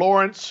Trevor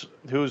Lawrence,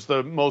 who's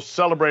the most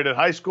celebrated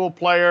high school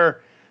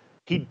player.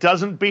 He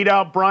doesn't beat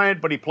out Bryant,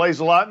 but he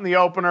plays a lot in the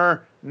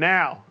opener.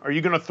 Now, are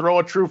you going to throw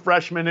a true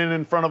freshman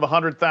in front of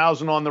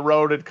 100,000 on the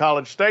road at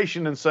College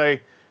Station and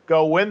say,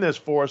 go win this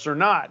for us or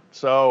not?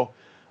 So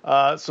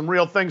some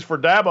real things for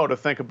Dabo to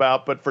think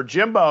about. But for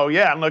Jimbo,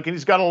 yeah, look,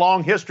 he's got a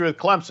long history with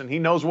Clemson. He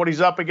knows what he's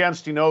up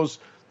against. He knows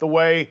the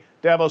way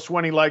Dabo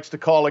Swinney likes to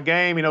call a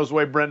game. He knows the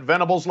way Brent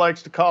Venables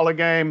likes to call a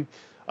game.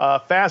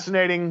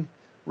 Fascinating,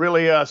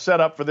 really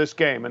setup for this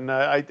game. And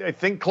I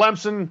think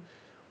Clemson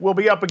will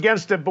be up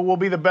against it, but will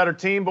be the better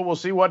team. But we'll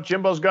see what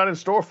Jimbo's got in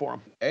store for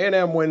him.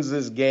 A&M wins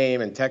this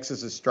game, and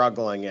Texas is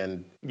struggling.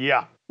 And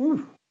yeah,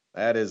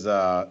 that is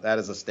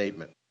a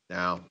statement.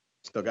 Now,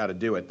 still got to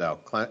do it, though.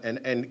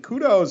 And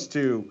kudos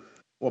to,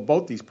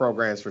 both these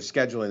programs for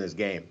scheduling this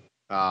game.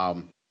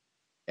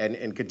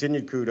 And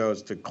continued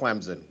kudos to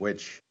Clemson,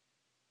 which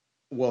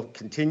will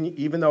continue,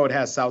 even though it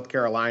has South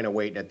Carolina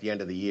waiting at the end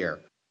of the year,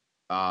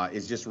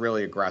 is just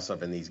really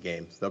aggressive in these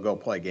games. They'll go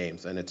play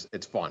games, and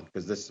it's fun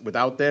because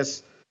without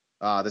this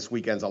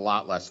weekend's a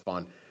lot less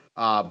fun.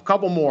 A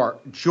couple more.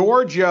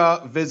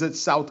 Georgia visits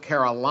South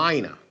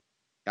Carolina.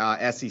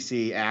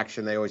 SEC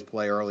action. They always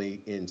play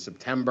early in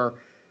September.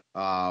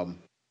 I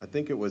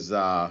think it was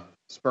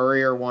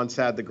Spurrier once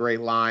had the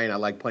great line, I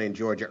like playing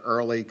Georgia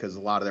early because a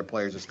lot of their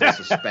players are still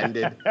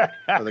suspended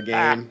for the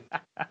game.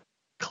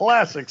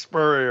 Classic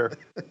Spurrier.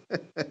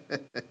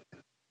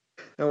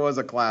 It was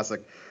a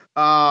classic.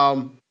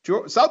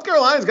 South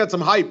Carolina's got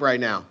some hype right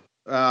now.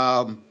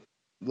 A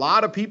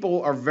lot of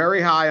people are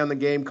very high on the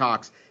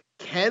Gamecocks.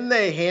 Can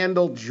they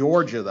handle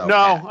Georgia, though?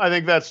 No, Pat? I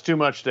think that's too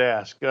much to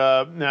ask.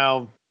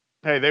 Now,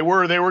 hey, they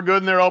were good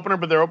in their opener,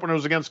 but their opener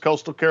was against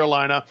Coastal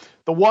Carolina.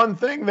 The one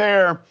thing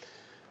there,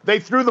 they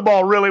threw the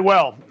ball really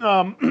well.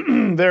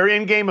 Their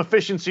in-game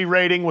efficiency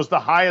rating was the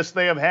highest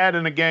they have had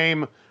in a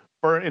game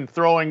in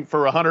throwing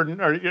for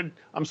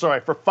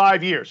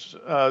 5 years.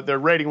 Their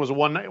rating was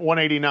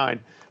 189,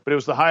 but it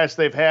was the highest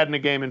they've had in a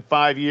game in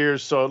 5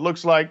 years. So it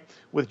looks like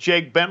with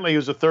Jake Bentley,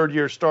 who's a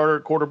third-year starter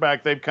at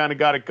quarterback, they've kind of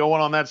got it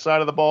going on that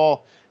side of the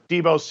ball.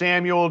 Debo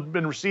Samuel had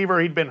been receiver.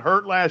 He'd been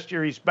hurt last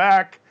year. He's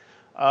back.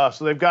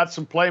 So they've got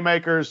some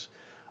playmakers.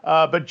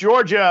 But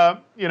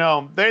Georgia,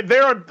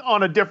 they're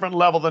on a different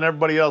level than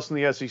everybody else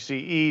in the SEC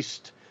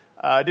East.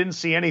 I didn't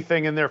see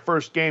anything in their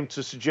first game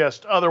to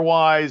suggest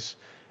otherwise.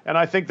 And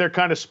I think they're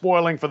kind of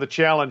spoiling for the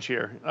challenge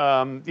here.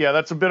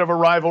 That's a bit of a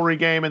rivalry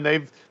game, and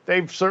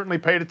they've certainly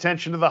paid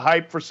attention to the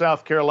hype for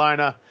South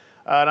Carolina.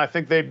 And I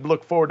think they'd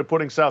look forward to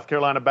putting South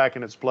Carolina back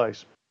in its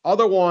place.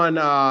 Other one, and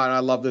I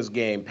love this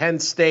game, Penn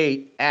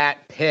State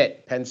at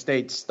Pitt. Penn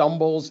State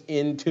stumbles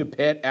into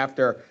Pitt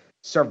after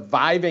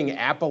surviving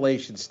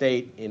Appalachian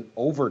State in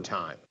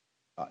overtime.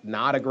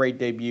 Not a great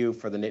debut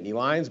for the Nittany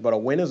Lions, but a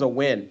win is a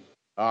win.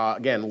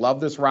 Again, love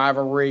this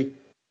rivalry.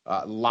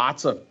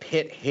 Lots of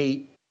Pitt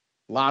hate,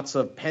 lots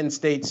of Penn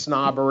State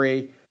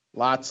snobbery,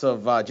 lots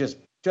of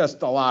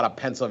just a lot of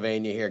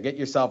Pennsylvania here. Get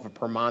yourself a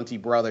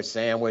Primanti Brothers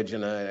sandwich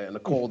and a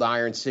cold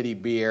Iron City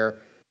beer,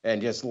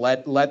 and just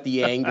let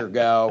the anger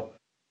go.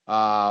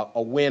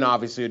 A win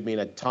obviously would mean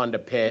a ton to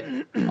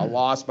Pitt. A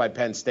loss by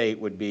Penn State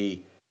would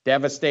be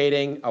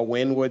devastating. A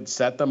win would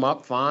set them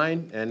up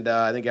fine, and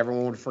I think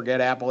everyone would forget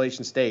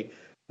Appalachian State.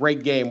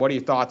 Great game. What are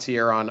your thoughts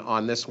here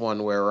on this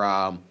one where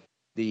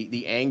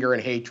the anger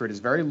and hatred is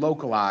very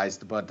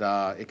localized, but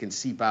it can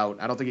seep out.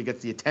 I don't think it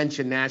gets the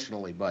attention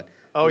nationally, but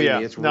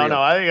it's real. No,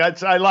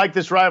 I like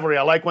this rivalry.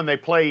 I like when they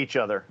play each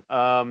other.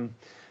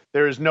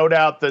 There is no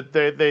doubt that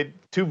they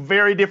two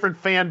very different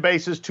fan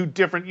bases, two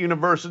different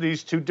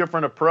universities, two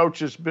different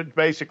approaches,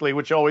 basically,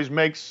 which always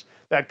makes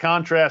that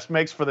contrast,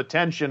 makes for the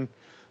tension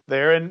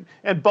there.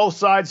 And both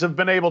sides have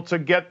been able to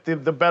get the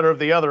better of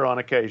the other on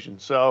occasion.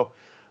 So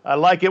I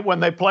like it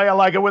when they play. I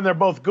like it when they're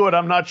both good.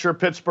 I'm not sure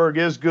Pittsburgh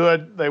is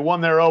good. They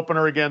won their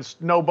opener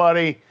against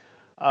nobody.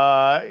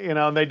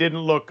 They didn't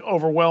look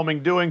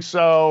overwhelming doing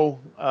so.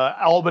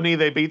 Albany,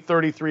 they beat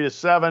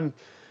 33-7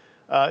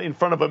 in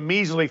front of a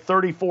measly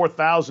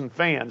 34,000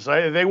 fans.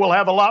 They will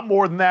have a lot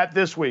more than that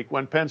this week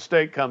when Penn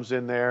State comes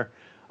in there.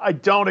 I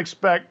don't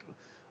expect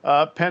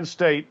I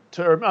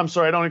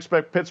don't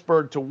expect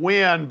Pittsburgh to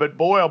win, but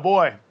boy, oh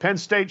boy, Penn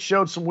State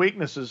showed some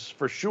weaknesses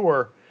for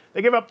sure.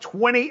 They gave up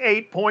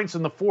 28 points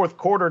in the fourth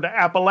quarter to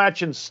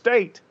Appalachian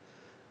State.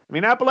 I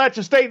mean,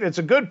 Appalachian State, it's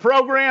a good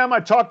program. I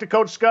talked to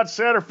Coach Scott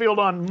Satterfield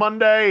on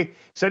Monday. He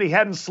said he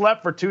hadn't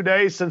slept for 2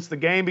 days since the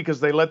game because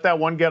they let that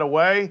one get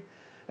away,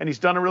 and he's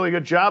done a really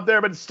good job there.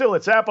 But still,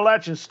 it's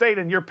Appalachian State,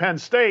 and you're Penn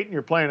State, and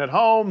you're playing at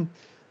home.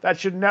 That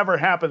should never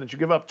happen, that you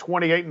give up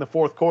 28 in the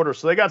fourth quarter.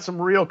 So they got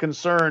some real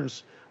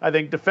concerns, I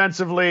think,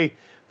 defensively.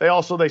 They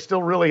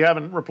still really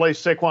haven't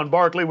replaced Saquon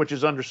Barkley, which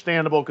is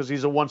understandable because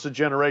he's a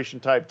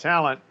once-a-generation type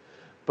talent.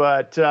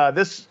 But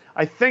this,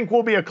 I think,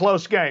 will be a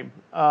close game.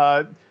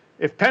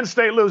 If Penn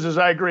State loses,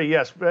 I agree,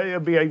 yes, it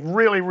would be a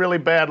really, really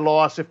bad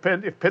loss. If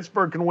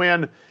Pittsburgh can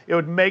win, it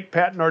would make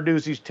Pat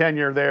Narduzzi's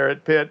tenure there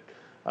at Pitt.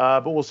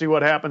 But we'll see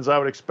what happens. I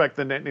would expect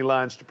the Nittany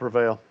Lions to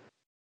prevail.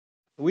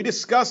 We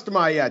discussed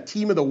my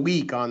team of the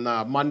week on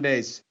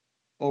Monday's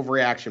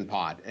Overreaction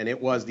Pod, and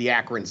it was the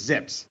Akron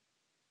Zips.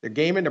 Their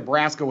game in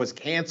Nebraska was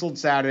canceled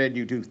Saturday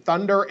due to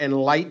thunder and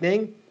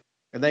lightning,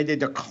 and they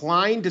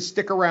declined to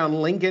stick around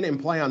Lincoln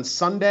and play on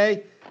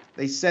Sunday.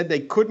 They said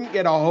they couldn't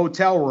get a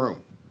hotel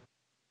room.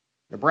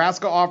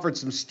 Nebraska offered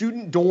some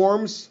student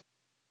dorms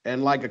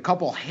and like a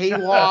couple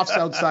haylofts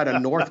outside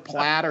of North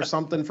Platte or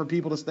something for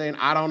people to stay in.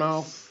 I don't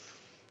know.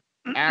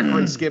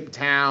 Akron skipped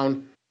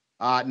town.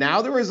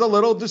 Now there is a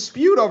little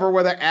dispute over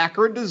whether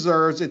Akron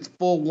deserves its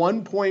full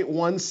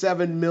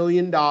 $1.17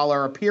 million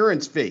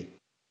appearance fee.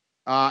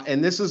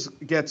 And this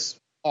gets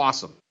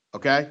awesome,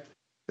 okay?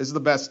 This is the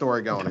best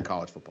story going in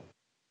college football.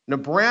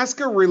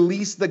 Nebraska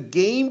released the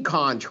game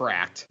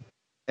contract,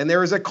 and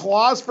there is a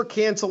clause for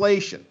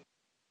cancellation.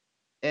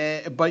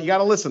 But you got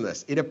to listen to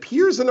this. It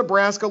appears the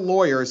Nebraska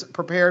lawyers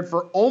prepared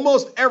for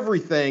almost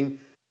everything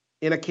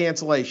in a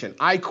cancellation.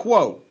 I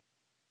quote,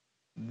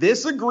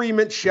 "This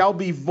agreement shall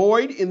be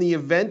void in the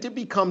event it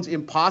becomes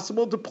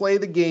impossible to play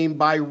the game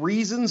by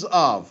reasons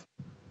of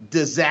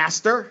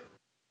disaster,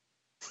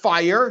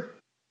 fire,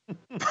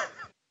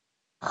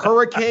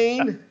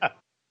 hurricane,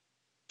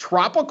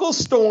 tropical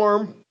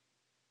storm,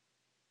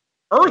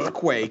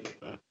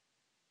 earthquake,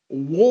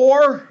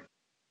 war,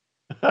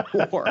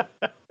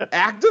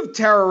 act of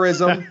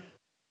terrorism."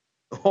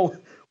 Oh,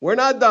 we're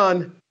not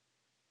done.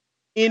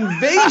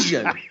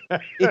 Invasion,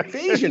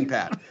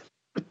 Pat.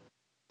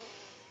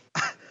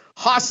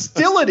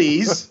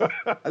 Hostilities.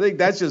 I think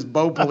that's just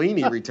Bo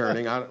Pelini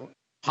returning.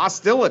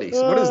 Hostilities.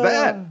 What is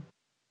that?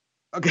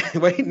 Okay,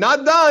 wait,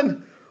 not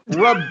done.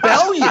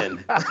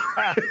 Rebellion.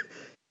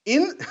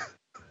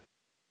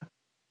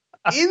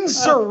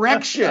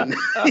 Insurrection.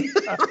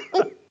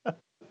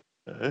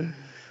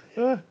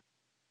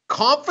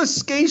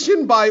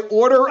 Confiscation by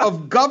order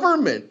of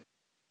government.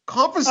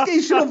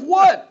 Confiscation of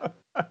what?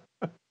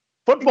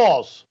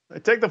 Footballs. They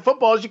take the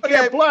footballs. You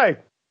can't play.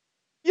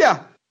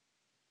 Yeah.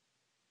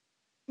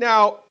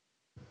 Now,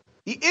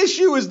 the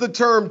issue is the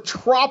term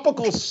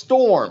tropical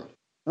storm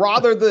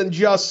rather than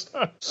just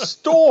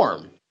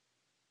storm.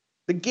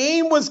 The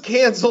game was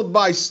canceled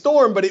by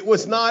storm, but it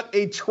was not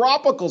a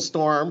tropical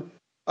storm,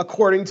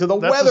 according to the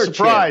Weather Channel. That's a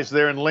surprise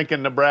there in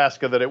Lincoln,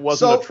 Nebraska, that it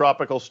wasn't a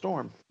tropical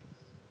storm.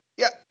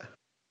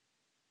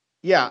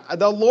 Yeah,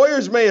 the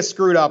lawyers may have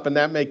screwed up, and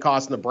that may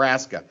cost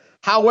Nebraska.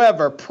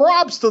 However,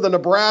 props to the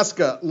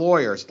Nebraska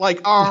lawyers. Like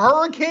a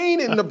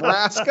hurricane in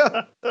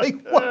Nebraska?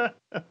 Like what?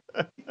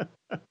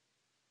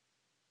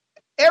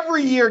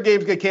 Every year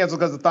games get canceled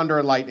because of thunder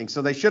and lightning,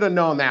 so they should have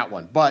known that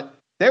one. But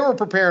they were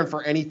preparing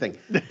for anything.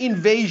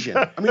 Invasion.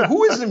 I mean,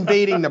 who is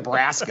invading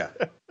Nebraska?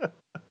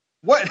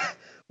 What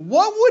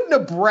would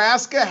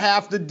Nebraska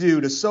have to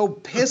do to so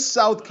piss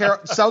South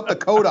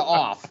Dakota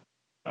off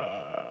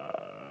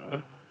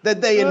that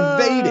they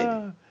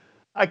invaded?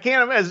 I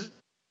can't imagine.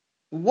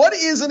 What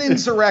is an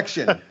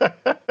insurrection?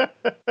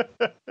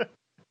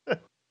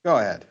 Go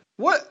ahead.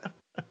 What?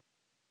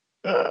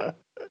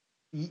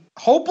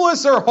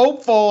 Hopeless or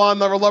hopeful on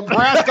the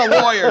Nebraska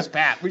lawyers,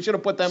 Pat? We should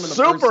have put them in the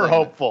first Super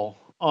hopeful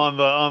on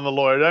the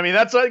lawyers. I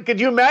mean, could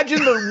you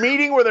imagine the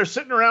meeting where they're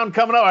sitting around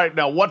coming up? All right,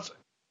 now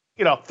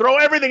throw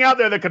everything out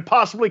there that could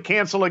possibly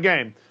cancel a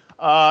game.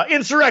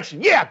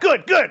 Insurrection. Yeah,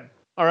 good.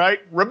 All right.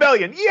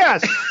 Rebellion.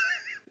 Yes.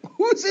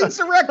 Who's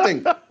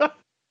insurrecting?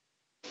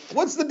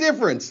 What's the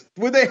difference?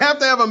 Would they have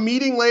to have a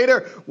meeting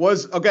later?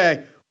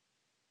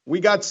 We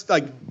got,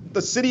 like,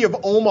 the city of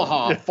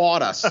Omaha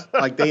fought us,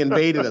 like they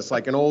invaded us,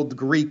 like an old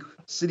Greek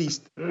city.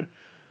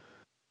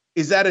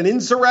 Is that an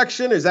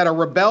insurrection? Is that a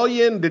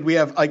rebellion? Did we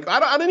have, like,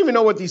 I don't even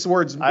know what these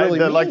words really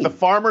mean. Like the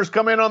farmers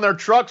come in on their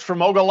trucks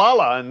from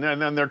Ogallala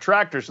and their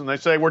tractors, and they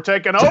say, we're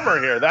taking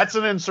over here. That's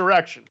an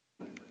insurrection.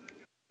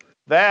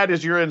 That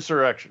is your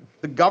insurrection.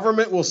 The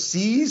government will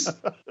seize?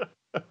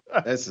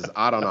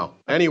 I don't know.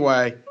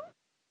 Anyway,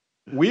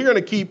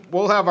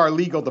 we'll have our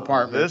legal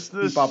department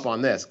keep up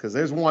on this, because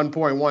there's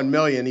 1.1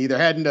 million either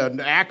heading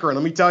to Akron.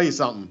 Let me tell you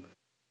something.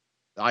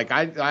 Like,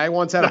 I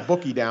once had a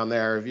bookie down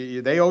there.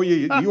 If they owe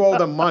you owe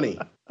them money.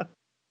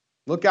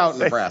 Look out,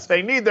 Nebraska.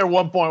 They need their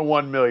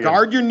 1.1 million.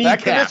 Guard your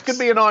kneecaps. This could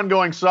be an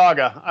ongoing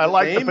saga. I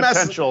like the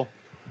potential.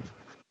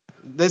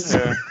 This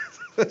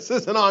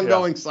is an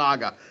ongoing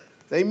saga.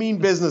 They mean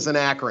business in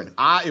Akron.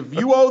 If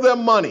you owe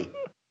them money,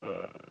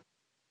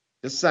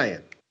 just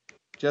saying.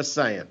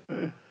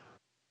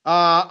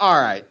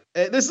 All right.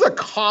 This is a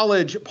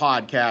college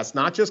podcast,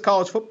 not just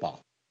college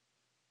football,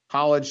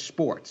 college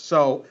sports.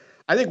 So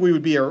I think we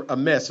would be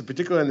amiss,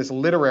 particularly in this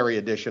literary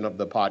edition of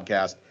the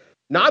podcast,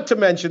 not to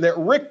mention that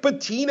Rick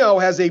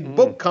Pitino has a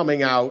book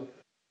coming out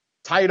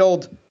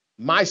titled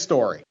My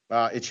Story.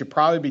 It should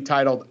probably be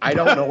titled I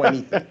Don't Know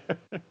Anything.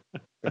 I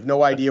have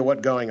no idea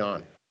what's going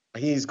on.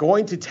 He's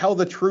going to tell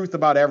the truth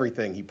about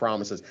everything, he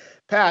promises.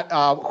 Pat,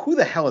 who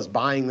the hell is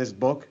buying this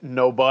book?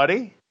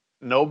 Nobody,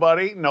 and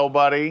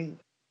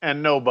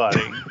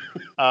nobody.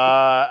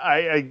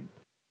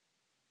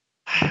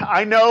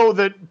 I know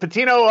that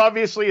Pitino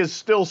obviously is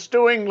still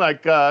stewing,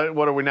 like,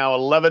 what are we now,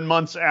 11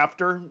 months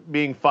after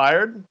being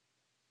fired,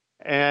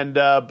 and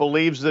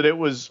believes that it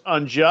was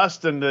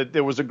unjust and that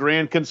there was a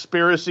grand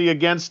conspiracy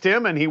against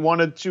him, and he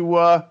wanted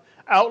to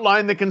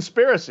outline the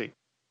conspiracy,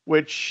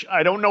 which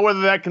I don't know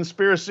whether that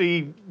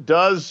conspiracy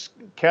does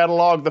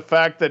catalog the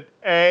fact that,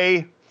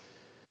 A,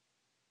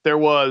 there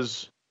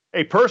was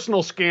a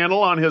personal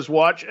scandal on his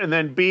watch, and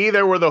then B,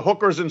 there were the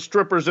hookers and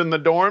strippers in the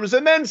dorms,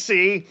 and then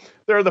C,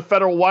 there are the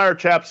federal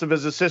wiretaps of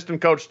his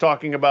assistant coach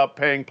talking about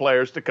paying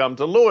players to come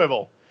to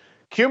Louisville.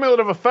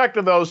 Cumulative effect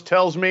of those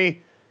tells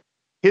me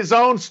his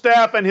own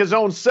staff and his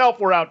own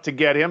self were out to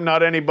get him,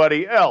 not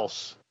anybody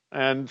else.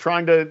 And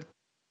trying to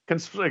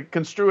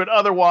construe it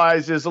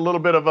otherwise is a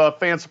little bit of a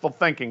fanciful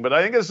thinking. But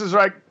I think this is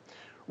like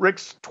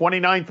Rick's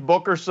 29th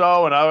book or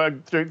so,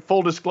 and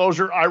full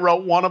disclosure, I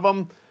wrote one of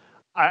them.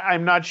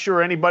 I'm not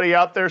sure anybody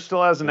out there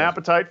still has an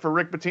appetite for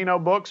Rick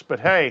Pitino books,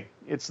 but hey,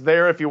 it's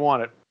there if you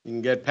want it. You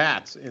can get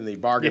Pat's in the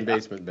bargain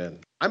basement bin.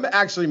 I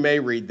actually may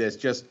read this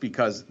just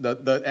because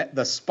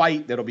the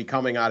spite that'll be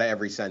coming out of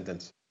every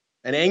sentence.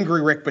 An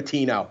angry Rick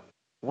Pitino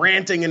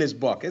ranting in his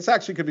book. This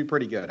actually could be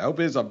pretty good. I hope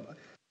it is. I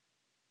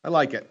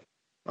like it.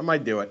 I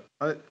might do it.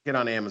 I'll get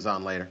on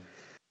Amazon later.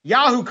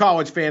 Yahoo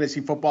College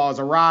Fantasy Football has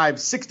arrived.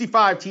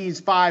 65 teams,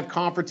 5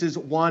 conferences,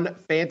 1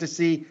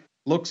 fantasy.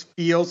 Looks,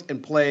 feels,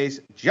 and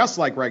plays just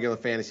like regular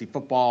fantasy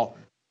football,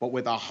 but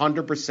with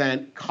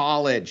 100%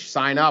 college.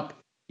 Sign up,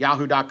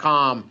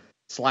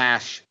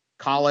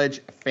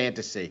 yahoo.com/college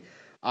fantasy.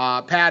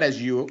 Pat,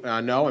 as you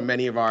know, and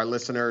many of our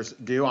listeners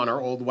do on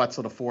our old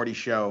Wetzel to 40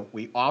 show,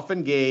 we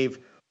often gave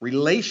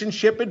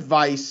relationship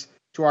advice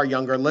to our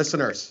younger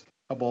listeners.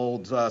 A couple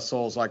old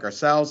souls like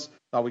ourselves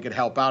thought we could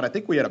help out. I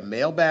think we had a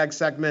mailbag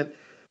segment.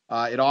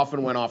 It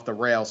often went off the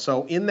rails.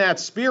 So in that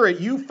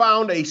spirit, you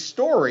found a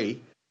story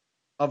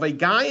of a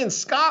guy in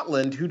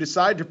Scotland who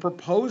decided to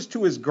propose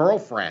to his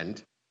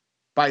girlfriend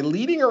by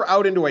leading her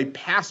out into a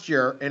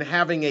pasture and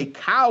having a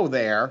cow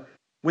there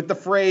with the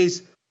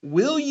phrase,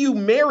 "Will you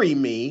marry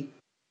me?"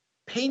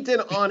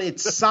 painted on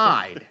its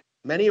side.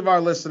 Many of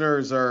our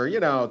listeners are,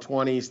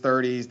 20s,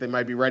 30s. They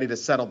might be ready to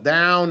settle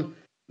down,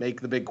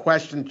 make the big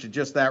question to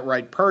just that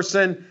right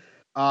person.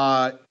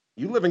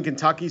 You live in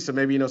Kentucky, so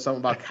maybe you know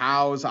something about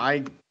cows.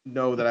 I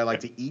know that I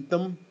like to eat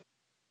them.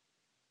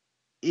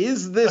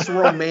 Is this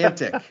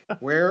romantic?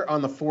 Where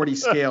on the 40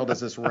 scale does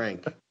this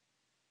rank?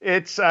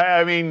 This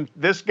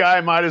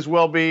guy might as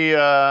well be he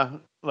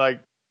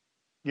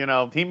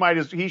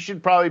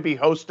should probably be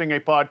hosting a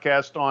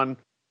podcast on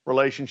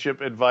relationship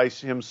advice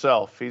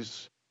himself.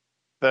 He's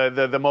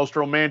the most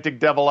romantic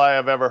devil I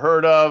have ever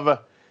heard of.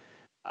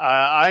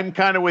 I'm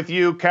kind of with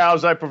you.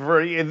 Cows, I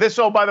prefer. This,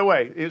 oh, by the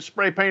way, it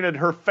spray painted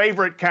her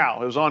favorite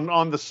cow. It was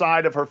on the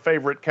side of her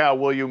favorite cow.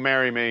 Will you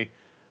marry me?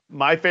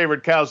 My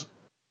favorite cow's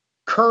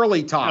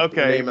Curly Top.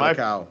 Okay, name of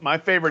the cow. My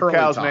favorite Curly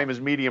cow's Top. name is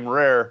Medium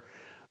Rare.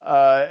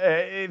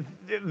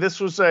 This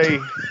was a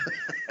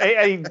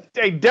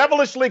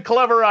devilishly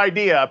clever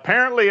idea.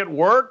 Apparently, it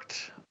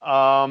worked.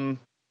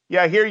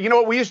 Here, you know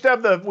what? We used to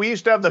have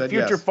the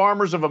Future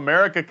Farmers of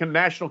America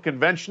National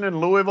Convention in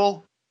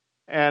Louisville,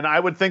 and I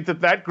would think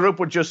that group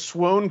would just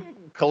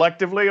swoon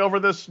collectively over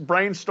this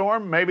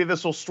brainstorm. Maybe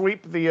this will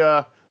sweep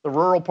the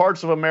rural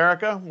parts of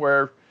America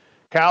where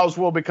cows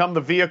will become the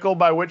vehicle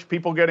by which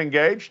people get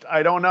engaged.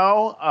 I don't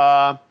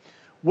know.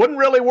 Wouldn't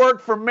really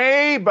work for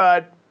me,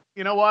 but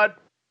you know what?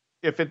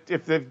 If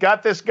they've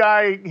got this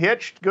guy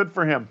hitched, good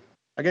for him.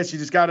 I guess you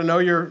just got to know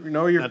your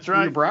That's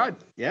right. your bride.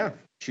 Yeah.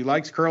 she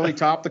likes curly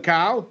top the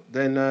cow,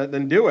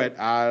 then do it.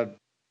 I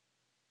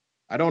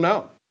don't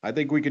know. I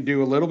think we could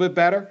do a little bit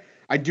better.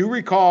 I do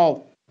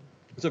recall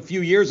it was a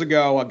few years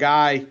ago, a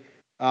guy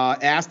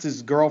asked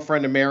his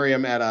girlfriend to marry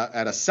him at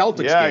a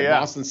Celtics game,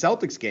 Boston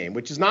Celtics game,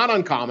 which is not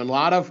uncommon. A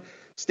lot of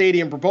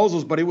stadium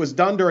proposals, but it was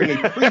done during a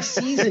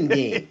preseason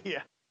game.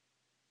 Yeah.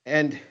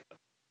 And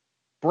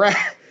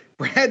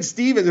Brad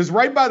Stevens was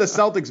right by the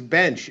Celtics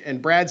bench,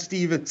 and Brad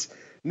Stevens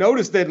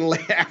noticed it and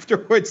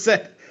afterwards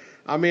said,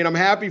 I mean, I'm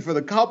happy for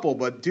the couple,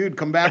 but dude,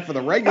 come back for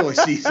the regular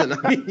season.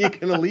 I mean, you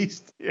can at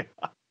least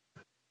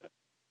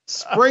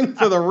spring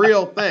for the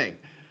real thing.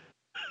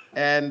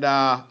 And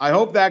I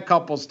hope that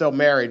couple's still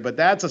married, but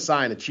that's a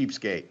sign of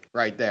cheapskate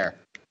right there.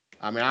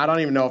 I mean, I don't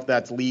even know if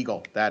that's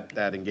legal, that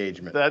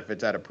engagement. If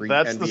it's at a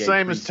that's NBA the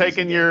same as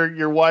taking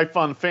your wife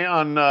on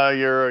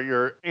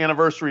your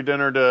anniversary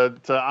dinner to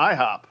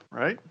IHOP,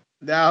 right?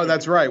 No,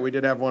 that's right. We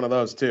did have one of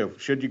those too.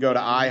 Should you go to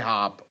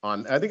IHOP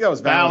on? I think that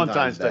was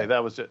Valentine's Day.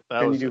 That was it.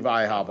 Can you do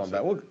IHOP on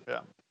that?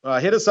 Well,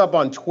 hit us up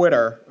on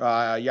Twitter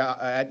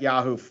at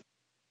Yahoo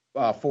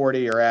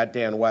 40 or at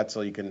Dan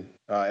Wetzel. You can,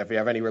 if you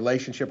have any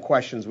relationship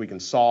questions, we can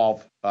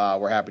solve.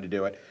 We're happy to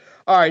do it.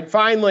 All right.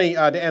 Finally,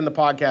 to end the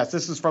podcast,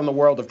 this is from the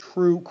world of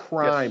true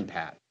crime,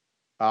 Pat.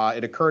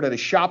 It occurred at a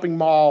shopping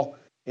mall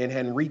in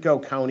Henrico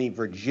County,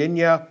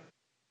 Virginia.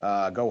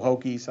 Go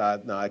Hokies.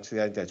 No,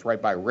 actually, that's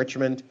right by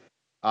Richmond.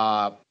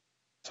 So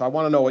I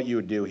want to know what you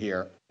would do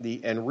here.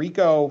 The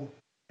Henrico,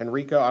 I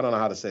don't know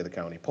how to say the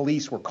county.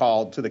 Police were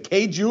called to the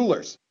Kay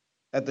Jewelers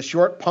at the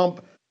Short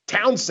Pump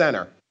Town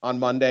Center on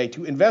Monday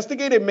to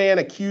investigate a man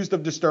accused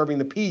of disturbing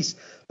the peace.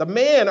 The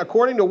man,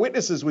 according to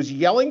witnesses, was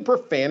yelling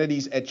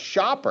profanities at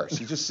shoppers.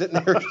 He's just sitting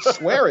there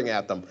swearing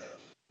at them.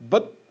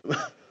 But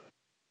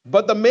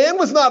the man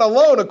was not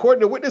alone.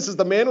 According to witnesses,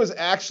 the man was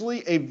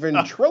actually a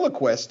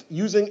ventriloquist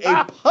using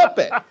a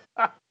puppet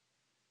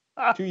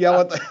to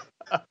yell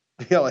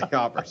at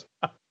shoppers.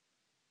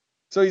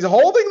 So he's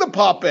holding the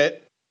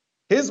puppet,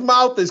 his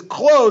mouth is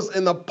closed,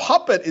 and the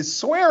puppet is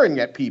swearing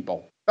at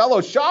people,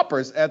 fellow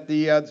shoppers at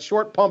the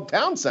Short Pump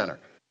Town Center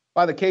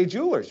by the Kay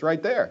Jewelers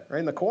right there, right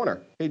in the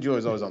corner. Kay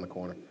Jewelers always on the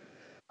corner.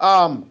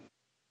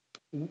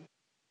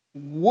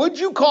 Would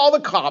you call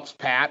the cops,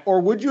 Pat, or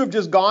would you have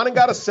just gone and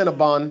got a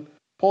Cinnabon,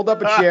 pulled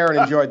up a chair, and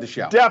enjoyed the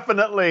show?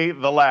 Definitely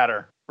the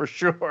latter, for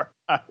sure.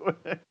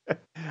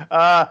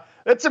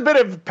 It's a bit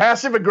of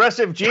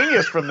passive-aggressive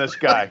genius from this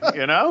guy,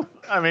 you know?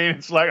 I mean,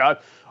 it's like,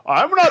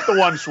 I'm not the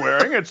one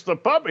swearing. It's the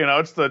puppet,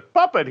 it's the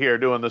puppet here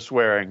doing the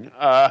swearing.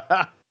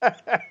 I'm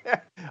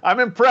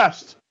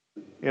impressed.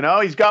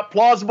 He's got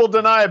plausible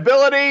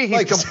deniability.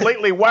 He's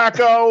completely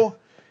wacko.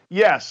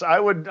 Yes, I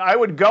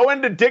would go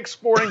into Dick's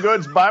Sporting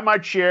Goods, buy my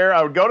chair.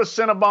 I would go to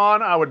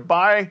Cinnabon. I would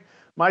buy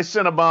my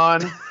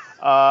Cinnabon.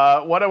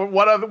 What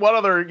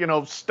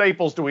other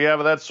staples do we have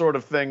of that sort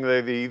of thing?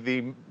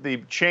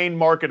 The chain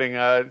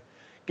marketing.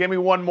 Give me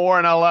one more,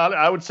 and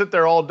I would sit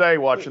there all day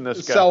watching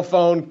this guy. Cell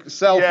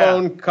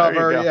phone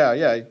cover.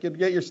 Yeah.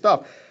 Get your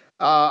stuff.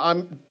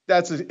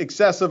 That's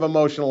excessive,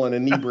 emotional, and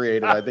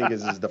inebriated, I think,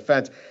 is his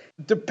defense.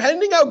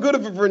 Depending how good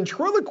of a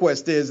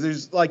ventriloquist is,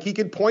 there's he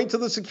could point to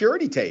the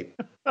security tape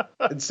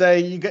and say,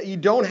 "You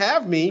don't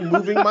have me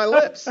moving my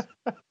lips."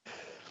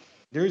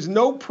 There's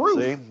no proof.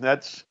 See,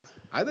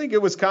 I think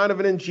it was kind of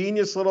an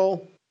ingenious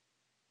little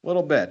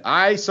bit.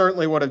 I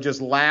certainly would have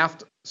just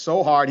laughed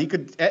so hard. He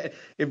could,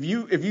 if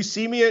you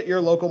see me at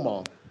your local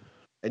mall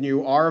and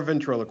you are a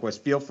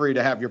ventriloquist, feel free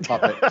to have your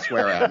puppet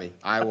swear at me.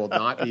 I will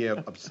not be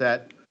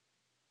upset.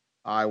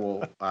 I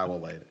will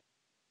lay it.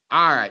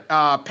 All right.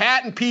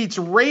 Pat and Pete's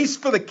Race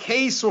for the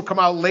Case will come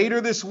out later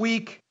this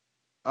week,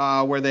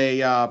 where they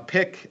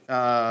pick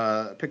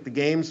the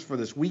games for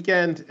this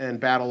weekend and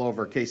battle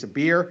over a case of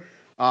beer.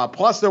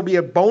 Plus, there'll be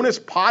a bonus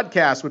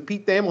podcast with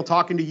Pete Thamel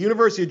talking to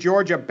University of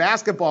Georgia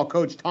basketball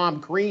coach Tom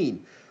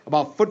Crean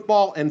about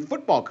football and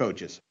football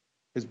coaches.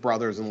 His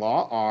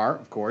brothers-in-law are,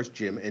 of course,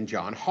 Jim and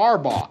John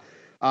Harbaugh.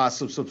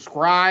 So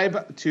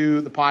subscribe to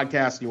the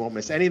podcast. You won't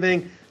miss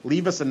anything.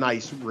 Leave us a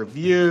nice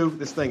review.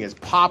 This thing is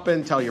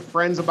popping. Tell your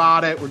friends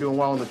about it. We're doing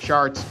well in the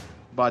charts,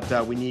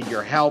 but we need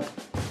your help.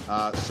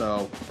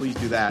 So please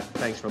do that.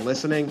 Thanks for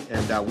listening,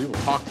 and we will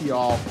talk to you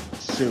all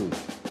soon.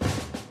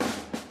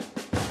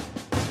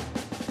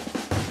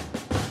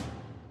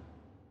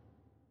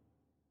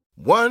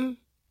 One,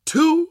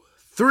 two,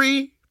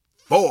 three,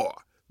 4.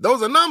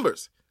 Those are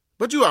numbers,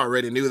 but you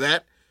already knew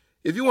that.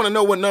 If you want to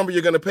know what number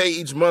you're going to pay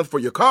each month for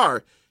your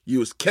car,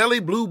 use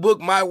Kelley Blue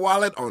Book My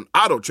Wallet on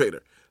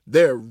AutoTrader.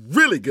 They're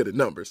really good at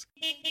numbers.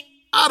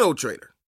 AutoTrader.